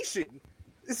identification.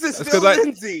 This is Phil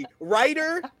Lindsay,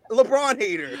 writer, LeBron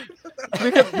hater.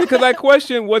 because I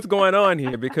question what's going on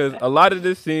here. Because a lot of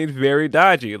this seems very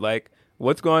dodgy. Like,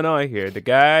 what's going on here? The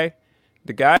guy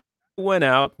went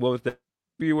out. What was that?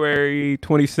 February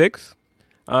 26th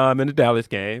in the Dallas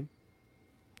game.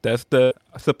 That's the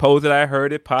supposed I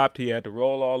heard it popped. He had to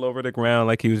roll all over the ground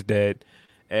like he was dead.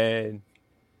 And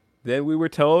then we were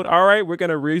told, all right, we're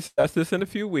going to reassess this in a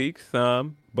few weeks,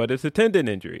 but it's a tendon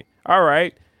injury. All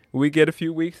right, we get a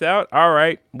few weeks out. All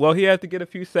right, well, he has to get a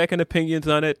few second opinions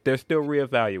on it. They're still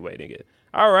reevaluating it.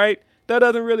 All right, that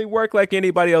doesn't really work like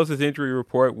anybody else's injury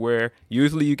report where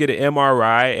usually you get an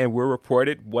MRI and we're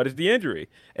reported what is the injury.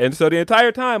 And so the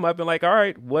entire time I've been like, all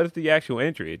right, what is the actual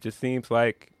injury? It just seems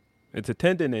like it's a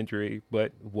tendon injury,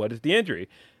 but what is the injury?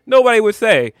 Nobody would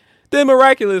say. Then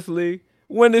miraculously,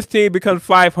 when this team becomes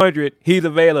 500, he's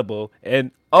available.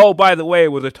 And, oh, by the way,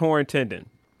 it was a torn tendon.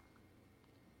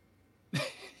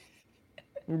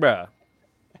 Bruh.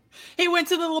 He went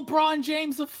to the LeBron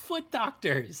James of foot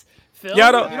doctors. Phil,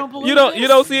 you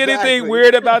don't see anything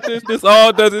weird about this. This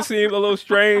all doesn't seem a little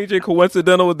strange and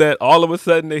coincidental that all of a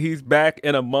sudden that he's back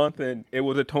in a month and it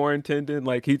was a torn tendon.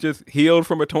 Like he just healed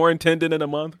from a torn tendon in a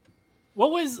month.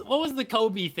 What was the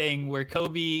Kobe thing where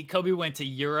Kobe went to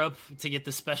Europe to get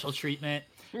the special treatment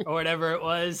or whatever it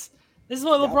was? This is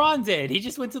what LeBron did. He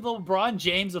just went to the LeBron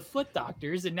James of foot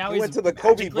doctors, and now he went to the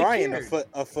Kobe Bryant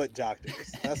of foot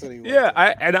doctors. That's what he went to.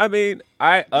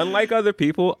 I unlike other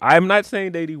people, I'm not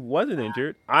saying that he wasn't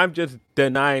injured. I'm just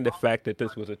denying the fact that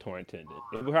this was a torn tendon.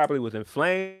 It probably was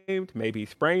inflamed. Maybe he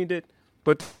sprained it.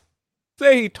 But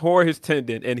say he tore his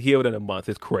tendon and healed in a month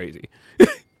is crazy.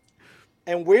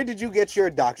 And where did you get your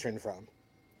doctrine from?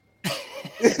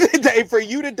 For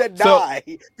you to deny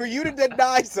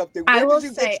something, where did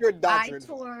you get your doctrine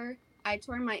from? I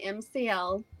tore my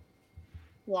MCL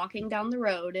walking down the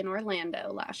road in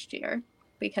Orlando last year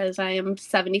because I am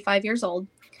 75 years old.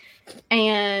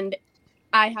 And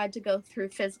I had to go through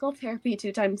physical therapy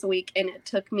 2 times a week, and it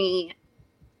took me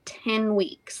 10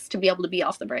 weeks to be able to be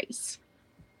off the brace.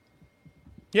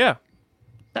 Yeah.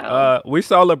 So we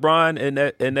saw LeBron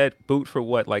in that boot for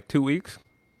what, like 2 weeks?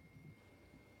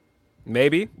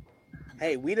 Maybe.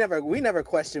 Hey, we never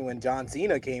questioned when John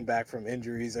Cena came back from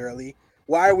injuries early.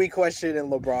 Why are we questioning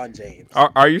LeBron James?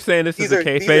 Are you saying this is a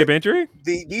kayfabe injury?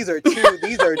 These are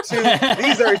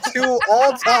two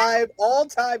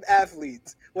all-time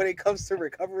athletes when it comes to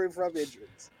recovering from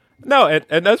injuries. No,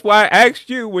 and that's why I asked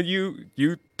you when you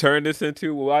turned this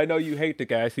into, well, I know you hate the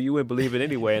guy, so you wouldn't believe it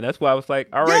anyway. And that's why I was like,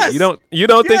 all right, yes, you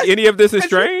don't think any of this is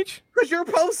strange? Because your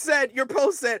post said,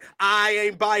 I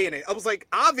ain't buying it. I was like,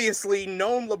 obviously,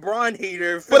 known LeBron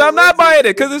hater. But I'm not buying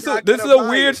it because this is a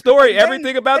weird story.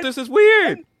 Everything about this is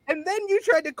weird. And then you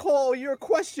tried to call your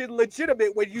question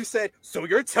legitimate when you said, so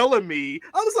you're telling me.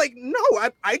 I was like, no,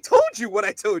 I told you what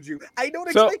I told you. I don't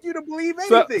expect you to believe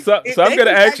anything. So I'm going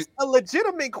to ask you a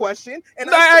legitimate question. And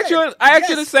I asked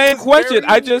you the same question.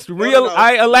 I just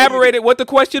I elaborated what the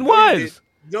question was.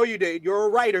 No, you did. You're a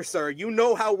writer, sir. You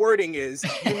know how wording is.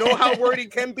 You know how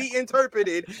wording can be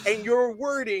interpreted, and your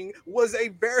wording was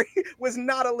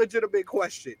not a legitimate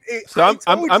question. I'm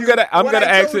gonna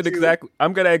ask it exactly.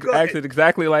 I'm gonna ask it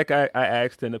exactly like I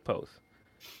asked in the post.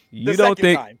 You don't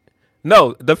think? Time.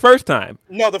 No, the first time.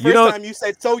 No, the first time you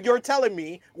said, so you're telling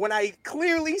me when I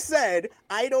clearly said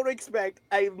I don't expect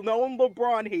a known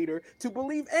LeBron hater to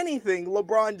believe anything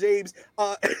LeBron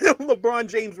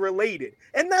James related.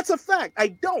 And that's a fact. I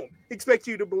don't expect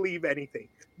you to believe anything.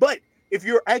 But if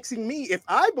you're asking me if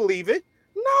I believe it,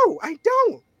 no, I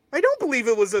don't. I don't believe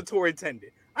it was a torn tendon.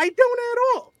 I don't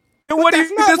at all. And what are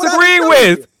you disagreeing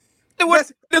with?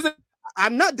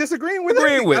 I'm not disagreeing with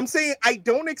anything. I'm saying I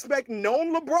don't expect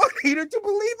known LeBron hater to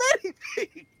believe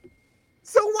anything.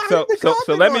 So why?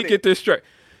 So let me get this straight.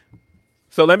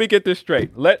 So let me get this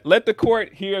straight. Let the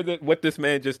court hear what this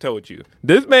man just told you.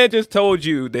 This man just told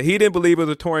you that he didn't believe it was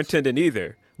a torn tendon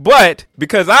either. But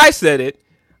because I said it,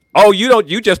 oh,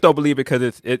 you just don't believe it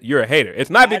because you're a hater. It's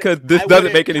not because this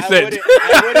doesn't make any sense.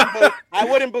 I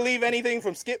wouldn't believe anything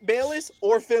from Skip Bayless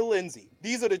or Phil Lindsay.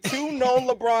 These are the two known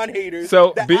LeBron haters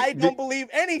I don't believe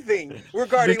anything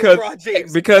regarding LeBron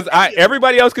James. Because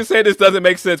everybody else can say this doesn't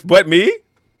make sense, but me?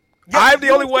 Yes, I'm the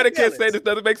only one that can say this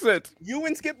doesn't make sense. You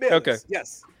and Skip Bayless. Okay.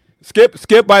 Yes.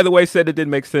 Skip, by the way, said it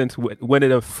didn't make sense when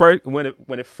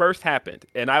it first happened,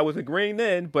 and I was agreeing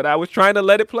then, but I was trying to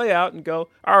let it play out and go,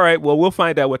 all right, well, we'll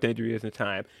find out what the injury is in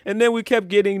time. And then we kept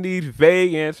getting these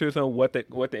vague answers on what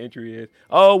the injury is.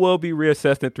 Oh, we'll be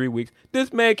reassessed in 3 weeks.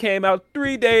 This man came out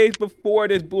 3 days before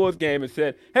this Bulls game and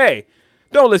said, hey,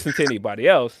 don't listen to anybody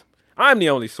else. I'm the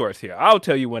only source here. I'll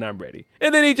tell you when I'm ready.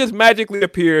 And then he just magically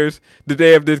appears the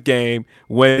day of this game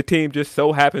when the team just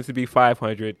so happens to be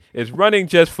 500, is running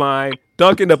just fine,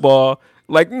 dunking the ball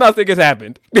like nothing has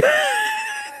happened.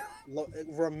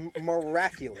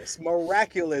 Miraculous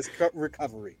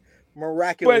recovery.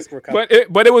 Miraculous recovery.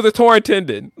 But it was a torn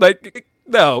tendon. Like,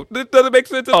 no, this doesn't make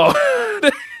sense at all.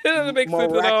 It doesn't make sense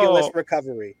at Miraculous all.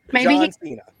 recovery. Maybe John he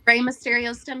Cena. Rey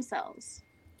Mysterio's stem cells.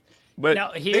 But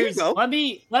Now you here's go. let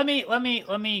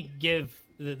me give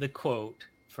the quote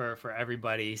for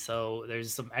everybody. So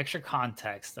there's some extra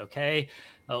context. Okay,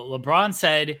 LeBron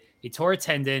said he tore a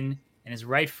tendon in his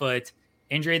right foot,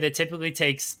 injury that typically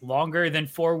takes longer than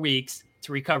 4 weeks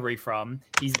to recovery from.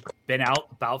 He's been out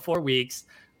about 4 weeks.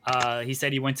 He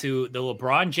said he went to the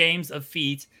LeBron James of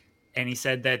feet, and he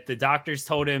said that the doctors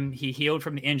told him he healed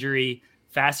from the injury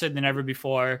faster than ever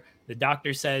before. The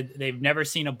doctor said they've never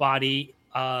seen a body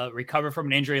recover from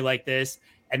an injury like this,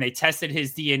 and they tested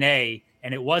his DNA,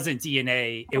 and it wasn't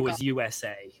DNA, it was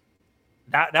USA.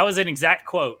 That was an exact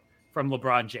quote from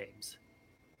LeBron James.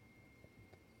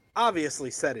 Obviously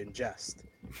said in jest.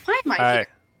 Why am I here?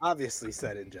 Obviously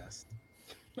said in jest.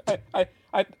 I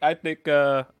think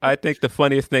the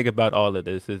funniest thing about all of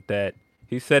this is that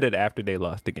he said it after they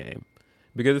lost the game,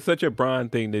 because it's such a Bron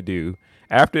thing to do.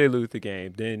 After they lose the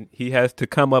game, then he has to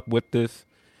come up with this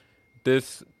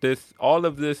all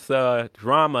of this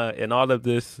drama and all of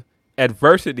this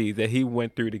adversity that he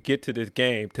went through to get to this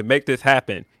game to make this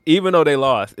happen, even though they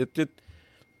lost. It just,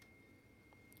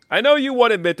 I know you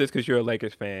want to admit this because you're a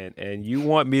Lakers fan and you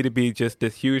want me to be just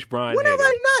this huge Bron When have hater.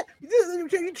 I not?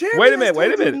 Wait a minute.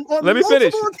 Let me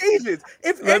finish. Occasions.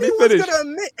 If Let me anyone's finish. going to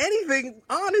admit anything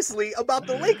honestly about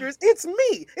the Lakers, it's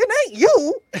me. It ain't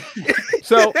you.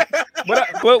 So,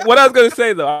 what I was gonna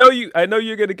say though, I know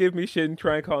you're gonna give me shit and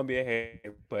try and call me a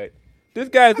hater, but this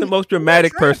guy is the most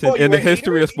dramatic person in the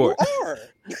history of sports.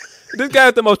 This guy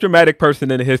is the most dramatic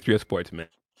person in the history of sports, man.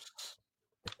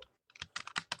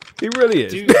 He really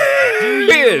is. He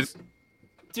is.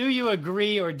 Do you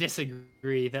agree or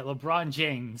disagree that LeBron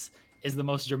James is the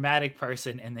most dramatic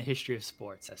person in the history of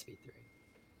sports, SB3?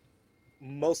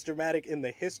 Most dramatic in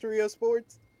the history of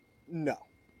sports? No,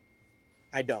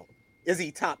 I don't. Is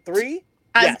he top 3?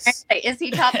 Yes. Is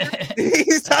he top 3?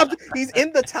 He's top. He's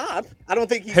in the top. I don't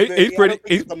think he's. He's pretty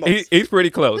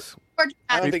close.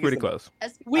 He's pretty close.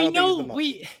 We know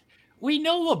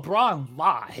LeBron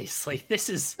lies. Like, this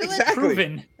is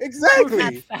proven.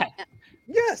 Exactly. Fact.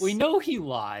 Yes. We know he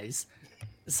lies.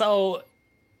 So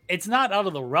it's not out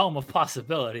of the realm of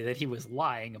possibility that he was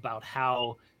lying about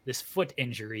how this foot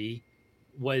injury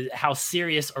was, how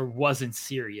serious or wasn't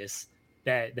serious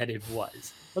that it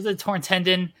was. Was it a torn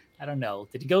tendon? I don't know.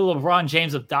 Did he go to LeBron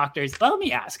James of doctors? Let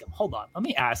me ask him. Hold on. Let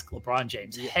me ask LeBron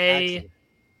James. Hey,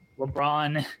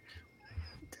 LeBron.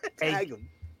 Tag him.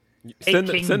 Send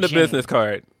the business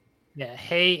card. Yeah.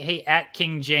 Hey, at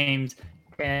King James.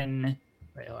 Wait,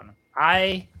 hold on.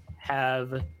 I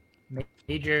have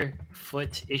major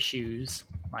foot issues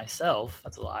myself.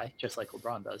 That's a lie, just like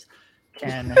LeBron does.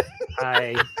 Can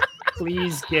I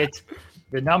please get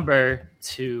the number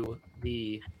to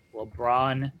the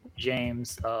LeBron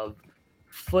James of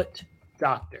foot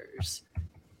doctors?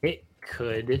 It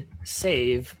could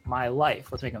save my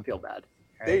life. Let's make him feel bad.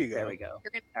 Right, there you go. There we go.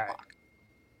 All right.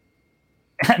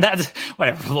 That's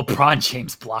whatever. LeBron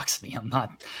James blocks me.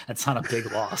 That's not a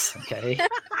big loss. Okay.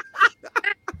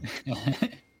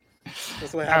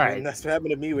 That's what happened. Right. That's what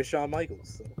happened to me with Shawn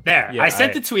Michaels. So. There. Yeah, I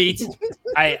sent the tweet.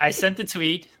 I sent the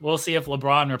tweet. We'll see if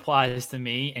LeBron replies to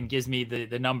me and gives me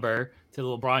the number to the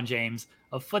LeBron James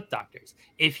of foot doctors.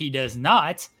 If he does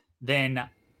not, then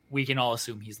we can all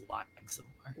assume he's lying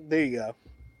somewhere. There you go.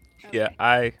 Okay. Yeah,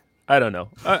 I don't know.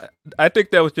 I think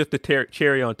that was just the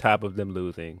cherry on top of them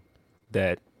losing,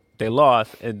 that they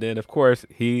lost, and then of course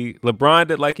LeBron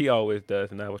did like he always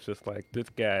does, and I was just like, this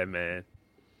guy, man.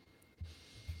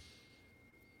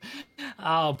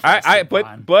 Oh,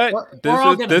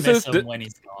 this is when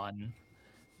he's gone.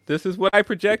 This is what I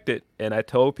projected, and I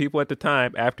told people at the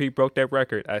time after he broke that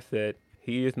record, I said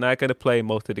he is not going to play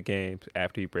most of the games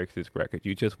after he breaks his record.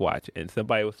 You just watch. And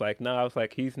somebody was like, no, I was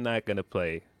like, he's not going to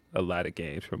play a lot of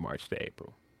games from March to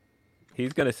April.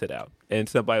 He's going to sit out. And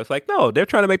somebody was like, no, they're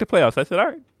trying to make the playoffs. I said, all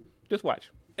right, just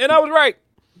watch. And I was right.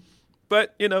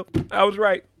 But, I was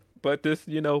right. But this,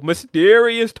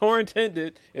 mysterious torn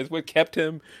tendon is what kept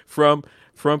him from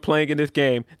playing in this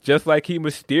game. Just like he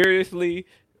mysteriously,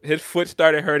 his foot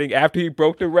started hurting after he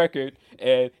broke the record,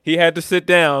 and he had to sit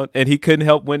down, and he couldn't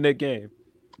help win that game.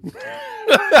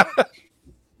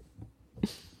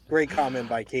 Great comment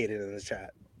by Kaden in the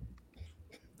chat.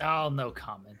 Oh, no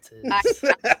comment.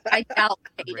 I doubt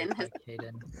Kaden has.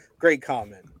 Great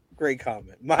comment. Great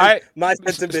comment. I My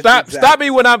sentiment. Stop me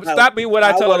when I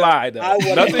tell a lie. Though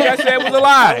nothing I said was a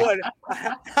lie.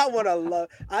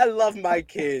 I love my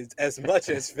kids as much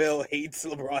as Phil hates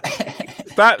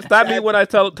LeBron. Stop me when I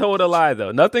told a lie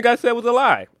though. Nothing I said was a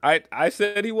lie. I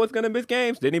said he was gonna miss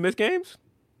games. Didn't he miss games?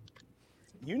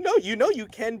 You know, you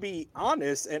can be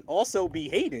honest and also be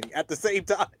hating at the same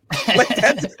time. Like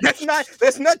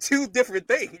that's not two different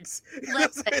things.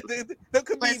 They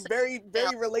could be very,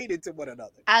 very related to one another.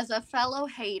 As a fellow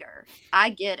hater, I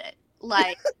get it.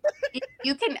 Like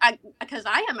you can, because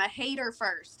I am a hater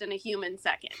first and a human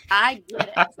second. I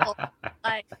get it. So,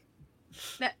 like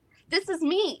this is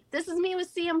me. This is me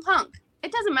with CM Punk.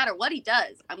 It doesn't matter what he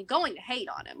does. I'm going to hate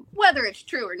on him, whether it's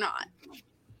true or not.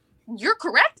 You're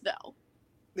correct though.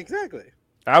 Exactly.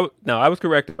 I was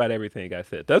correct about everything I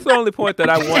said. That's the only point that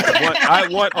I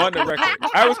want on the record.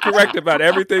 I was correct about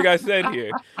everything I said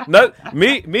here.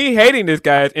 Me hating this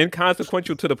guy is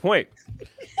inconsequential to the point.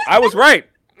 I was right.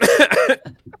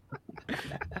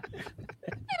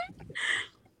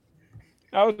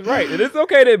 I was right. And it's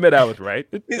okay to admit I was right.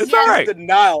 It's all right.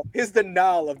 His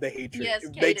denial of the hatred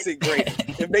makes it great.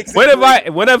 It makes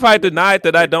when have I denied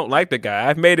that I don't like the guy?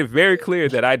 I've made it very clear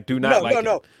that I do not like him.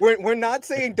 No. We're not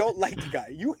saying don't like the guy.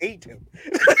 You hate him.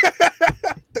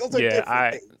 Those are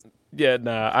different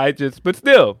things. But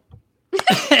still.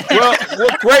 well,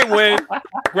 great win.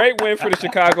 Great win for the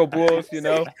Chicago Bulls, you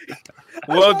know.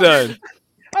 Well done.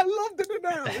 I love the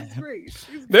denial. It's great.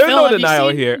 There's no denial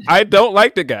here. I don't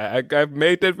like the guy. I've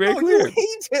made that very clear. You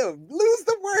hate him. Lose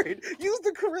the word. Use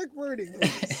the correct wording.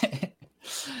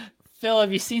 Phil,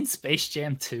 have you seen Space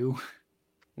Jam 2?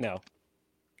 No.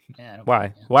 Man,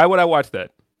 why? Why would I watch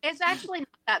that? It's actually not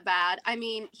that bad. I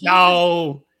mean,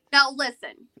 no. Now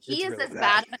listen, he is as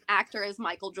bad of an actor as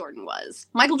Michael Jordan was.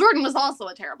 Michael Jordan was also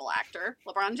a terrible actor.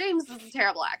 LeBron James is a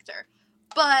terrible actor.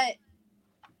 But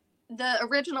the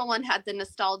original one had the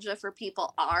nostalgia for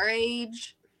people our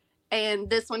age, and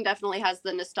this one definitely has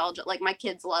the nostalgia. Like, my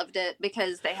kids loved it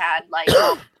because they had like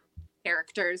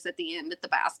characters at the end at the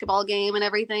basketball game and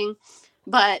everything,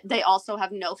 but they also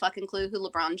have no fucking clue who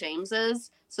LeBron James is,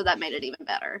 so that made it even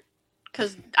better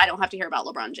because I don't have to hear about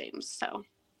LeBron James. So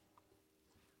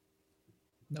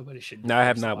nobody should. No, I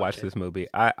have not watched this movie.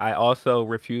 I also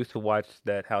refuse to watch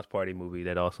that House Party movie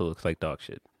that also looks like dog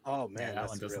shit. Oh man,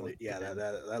 that's really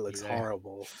that looks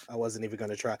horrible. I wasn't even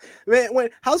gonna try. Man, when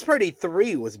House Party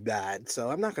 3 was bad,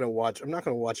 so I'm not gonna watch a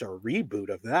reboot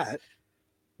of that.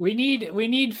 We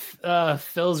need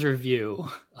Phil's review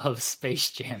of Space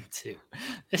Jam 2.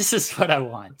 This is what I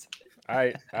want.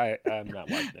 I'm not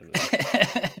watching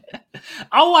it.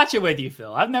 I'll watch it with you,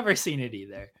 Phil. I've never seen it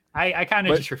either. I kind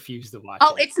of just refuse to watch it.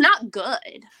 Oh, it's not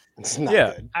good. It's not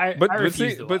good. I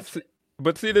refuse to watch it.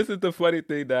 But see, this is the funny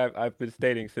thing that I've been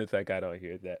stating since I got on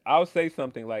here, that I'll say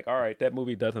something like, all right, that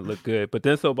movie doesn't look good. But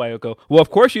then somebody will go, well,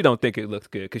 of course you don't think it looks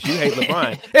good because you hate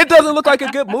LeBron. It doesn't look like a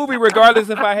good movie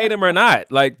regardless if I hate him or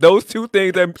not. Like, those two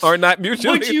things are not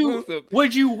mutually exclusive.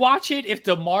 Would you watch it if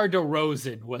DeMar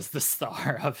DeRozan was the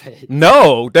star of it?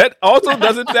 No, that also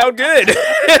doesn't sound good.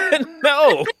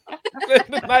 No, that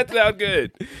does not sound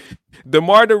good.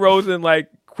 DeMar DeRozan, like,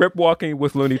 crip walking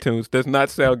with Looney Tunes does not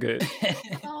sound good.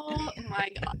 Oh my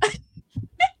god!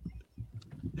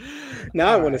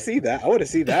 Now I want to see that. I want to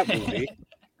see that movie.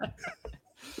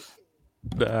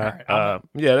 Yeah,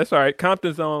 that's all right.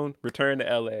 Compton Zone returned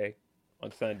to LA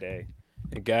on Sunday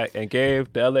and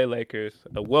gave the LA Lakers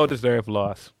a well-deserved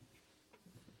loss.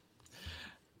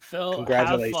 Phil,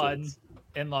 congratulations. Have fun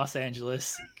in Los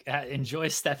Angeles. Enjoy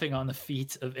stepping on the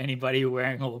feet of anybody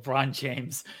wearing a LeBron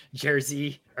James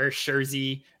jersey or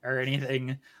jersey or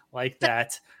anything like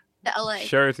that. The LA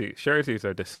jerseys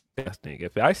are disgusting.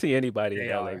 If I see anybody in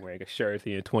LA wearing a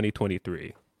jersey in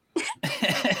 2023,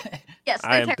 yes,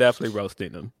 I am definitely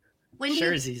roasting them. When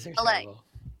jerseys are LA? terrible.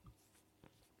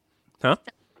 Huh?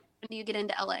 When do you get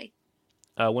into LA?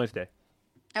 Wednesday.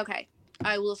 Okay,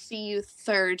 I will see you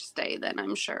Thursday then.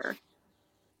 I'm sure.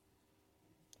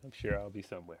 I'm sure I'll be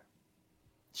somewhere.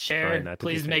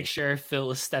 Please make sure Phil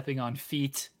is stepping on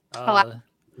feet.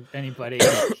 Anybody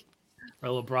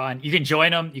or LeBron, you can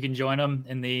join them. You can join them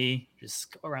in the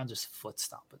just go around, just foot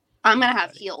stomping. I'm gonna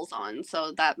have heels on,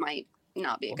 so that might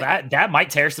not be a good. That might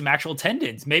tear some actual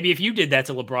tendons. Maybe if you did that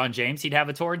to LeBron James, he'd have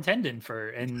a torn tendon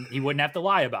and he wouldn't have to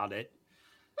lie about it.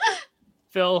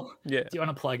 Phil, do you want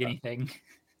to plug anything?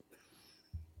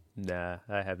 Nah,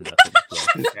 I have nothing to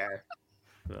plug. Fair.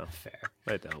 No, fair.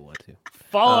 I don't want to.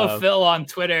 Follow Phil on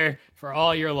Twitter for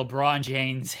all your LeBron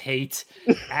James hate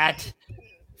at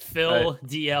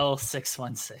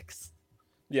PhilDL616.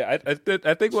 Yeah, I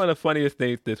think one of the funniest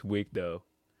things this week though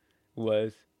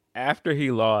was after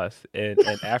he lost and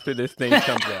after this thing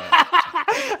comes out.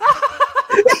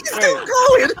 He's still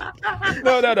going.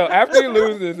 No. After he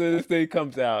loses and this thing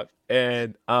comes out,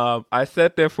 and I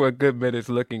sat there for a good minute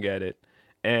looking at it,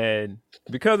 and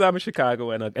because I'm in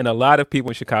Chicago, and a lot of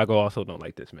people in Chicago also don't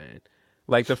like this man.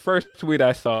 Like the first tweet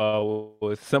I saw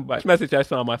was somebody message I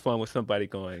saw on my phone was somebody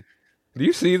going, "Do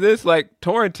you see this? Like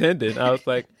torn tendon." I was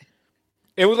like,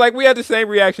 it was like we had the same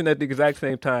reaction at the exact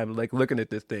same time, like looking at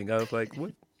this thing. I was like,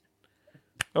 what?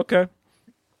 Okay.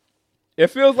 It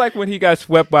feels like when he got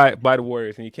swept by the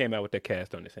Warriors and he came out with that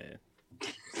cast on his hand.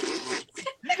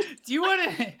 Do you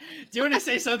want to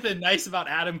say something nice about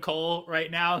Adam Cole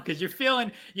right now? Because you're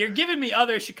giving me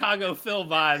other Chicago Phil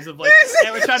vibes of like,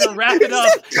 hey, we're trying to wrap it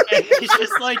up. And it's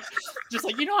just like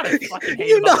you know what I fucking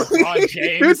hate about LeBron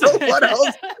James. You know what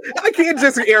else? I can't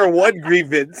just air one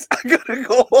grievance. I gotta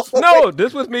go. No,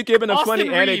 this was me giving a funny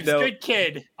Reeves, anecdote. good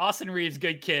kid. Austin Reeves,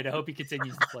 good kid. I hope he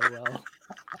continues to play well.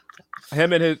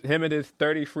 Him and his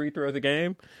 30 free throws a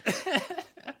game.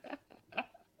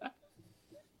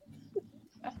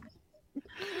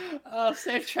 Oh,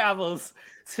 safe travels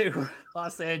to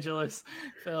Los Angeles,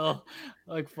 Phil.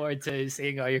 Look forward to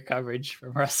seeing all your coverage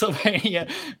from WrestleMania.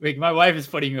 My wife is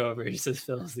putting you over. She says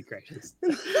Phil is the greatest.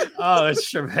 Oh, it's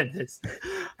tremendous.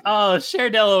 Oh, Cher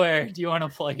Delaware, do you want to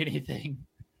plug anything?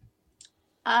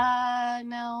 No,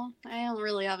 I don't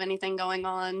really have anything going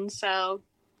on. So,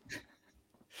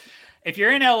 if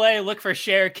you're in LA, look for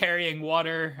Cher carrying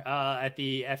water at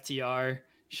the FTR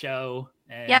show.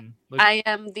 And yep, I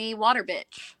am the water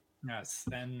bitch. Yes,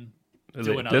 and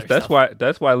that's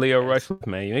why Leo Rush,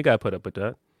 man, you ain't gotta put up with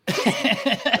that.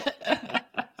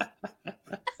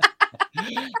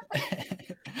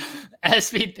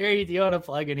 SP3, do you want to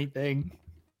plug anything?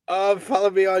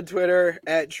 Follow me on Twitter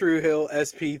at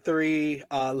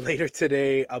TrueHillSP3. Later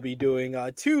today, I'll be doing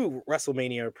 2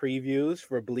 WrestleMania previews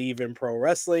for Believe in Pro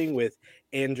Wrestling with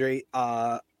Nick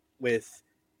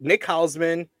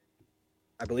Hausman,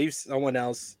 I believe someone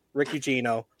else, Ricky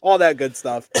Gino, all that good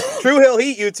stuff. True Hill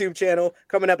Heat YouTube channel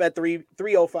coming up at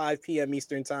 3:05 p.m.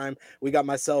 Eastern time. We got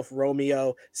myself,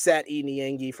 Romeo, Sat E.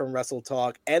 Niengi from Wrestle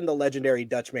Talk, and the legendary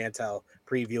Dutch Mantel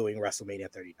previewing WrestleMania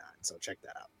 39. So check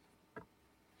that out.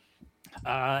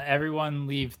 Everyone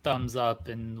leave thumbs up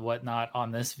and whatnot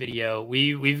on this video.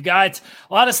 We've got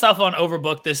a lot of stuff on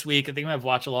Overbooked this week. I think we have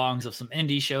watch-alongs of some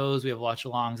indie shows. We have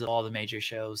watch-alongs of all the major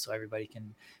shows, so everybody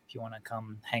can, if you want to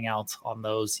come hang out on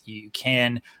those, you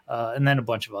can. And then a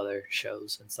bunch of other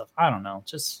shows and stuff. I don't know.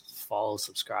 Just follow,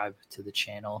 subscribe to the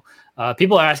channel.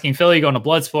 People are asking, Phil, you going to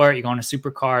Bloodsport? You going to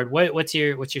Supercard? What's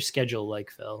your schedule like,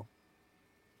 Phil?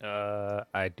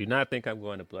 I do not think I'm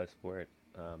going to Bloodsport.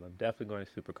 I'm definitely going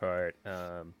to Supercard.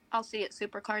 I'll see you at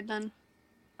Supercard then.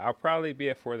 I'll probably be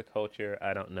at For the Culture.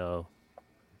 I don't know.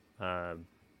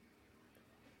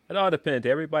 It all depends.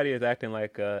 Everybody is acting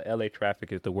like LA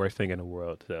traffic is the worst thing in the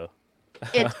world. So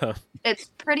it's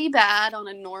pretty bad on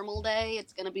a normal day.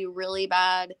 It's going to be really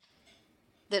bad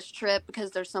this trip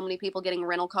because there's so many people getting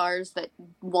rental cars that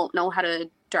won't know how to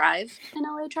drive in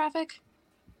LA traffic.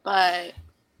 But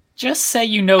just say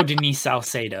you know Denise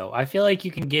Salcedo. I feel like you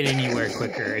can get anywhere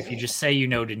quicker if you just say you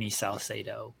know Denise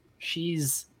Salcedo.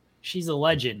 She's a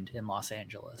legend in Los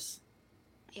Angeles.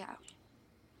 Yeah.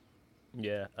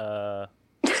 Yeah.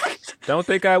 Don't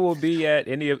think I will be at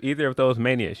either of those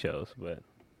Mania shows, but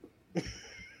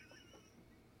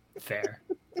fair.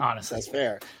 Honestly. That's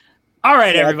fair. All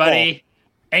right, everybody.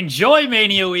 Enjoy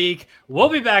Mania Week. We'll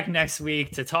be back next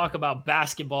week to talk about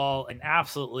basketball and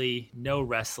absolutely no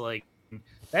wrestling.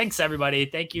 Thanks, everybody.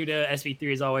 Thank you to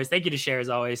SB3 as always. Thank you to Cher as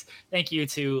always. Thank you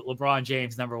to LeBron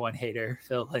James, #1 hater,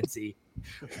 Phil Lindsay,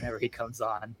 whenever he comes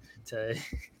on to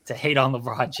hate on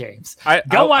LeBron James.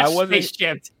 Go watch Space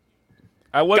Jam.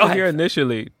 I wasn't here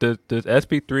initially. Does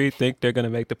SB3 think they're going to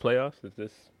make the playoffs? Is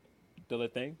this still a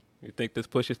thing? You think this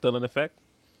push is still in effect?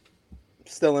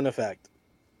 Still in effect.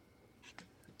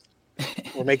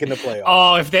 We're making the playoffs.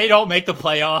 Oh, if they don't make the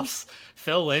playoffs,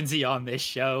 Phil Lindsay on this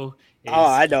show.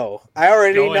 I know. I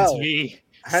already know.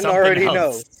 I already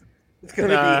know. It's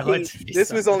gonna be hate.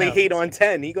 This was only hate on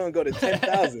 10. He's gonna go to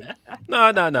 10,000.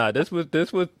 No.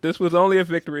 This was only a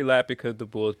victory lap because the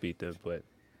Bulls beat them, but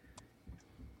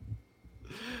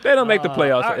they don't make the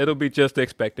playoffs. It'll be just the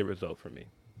expected result for me.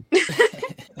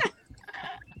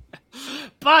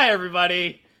 Bye,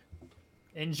 everybody.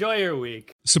 Enjoy your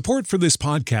week. Support for this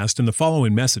podcast and the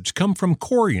following message come from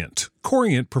Corient.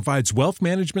 Corient provides wealth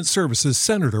management services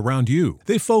centered around you.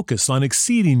 They focus on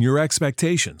exceeding your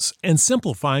expectations and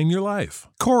simplifying your life.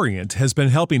 Corient has been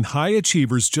helping high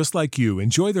achievers just like you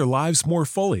enjoy their lives more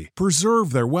fully,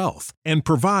 preserve their wealth, and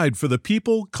provide for the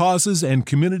people, causes, and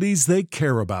communities they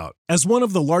care about. As one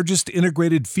of the largest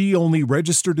integrated fee-only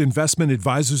registered investment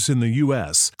advisors in the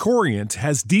U.S., Corient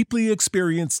has deeply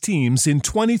experienced teams in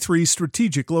 23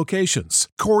 strategic locations.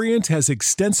 Corient has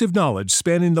extensive knowledge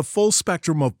spanning the full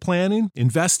spectrum of planning,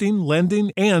 investing,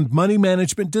 lending, and money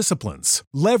management disciplines.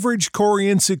 Leverage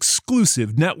Corient's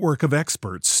exclusive network of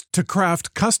experts to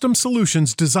craft custom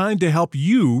solutions designed to help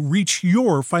you reach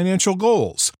your financial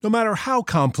goals, no matter how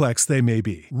complex they may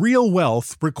be. Real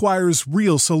wealth requires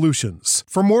real solutions.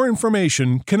 For more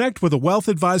information, connect with a wealth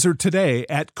advisor today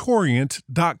at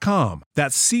Corient.com.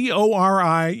 That's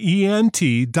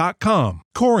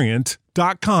Corient.com.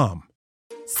 Corient.com.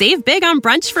 Save big on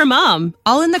brunch for mom,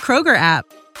 all in the Kroger app.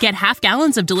 Get half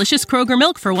gallons of delicious Kroger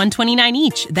milk for $1.29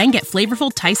 each. Then get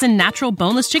flavorful Tyson natural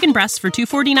boneless chicken breasts for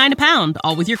 $2.49 a pound,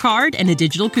 all with your card and a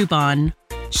digital coupon.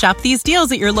 Shop these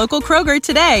deals at your local Kroger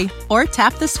today, or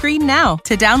tap the screen now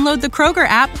to download the Kroger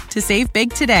app to save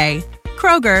big today.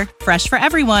 Kroger, fresh for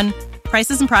everyone.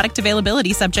 Prices and product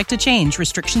availability subject to change.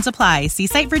 Restrictions apply. See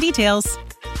site for details.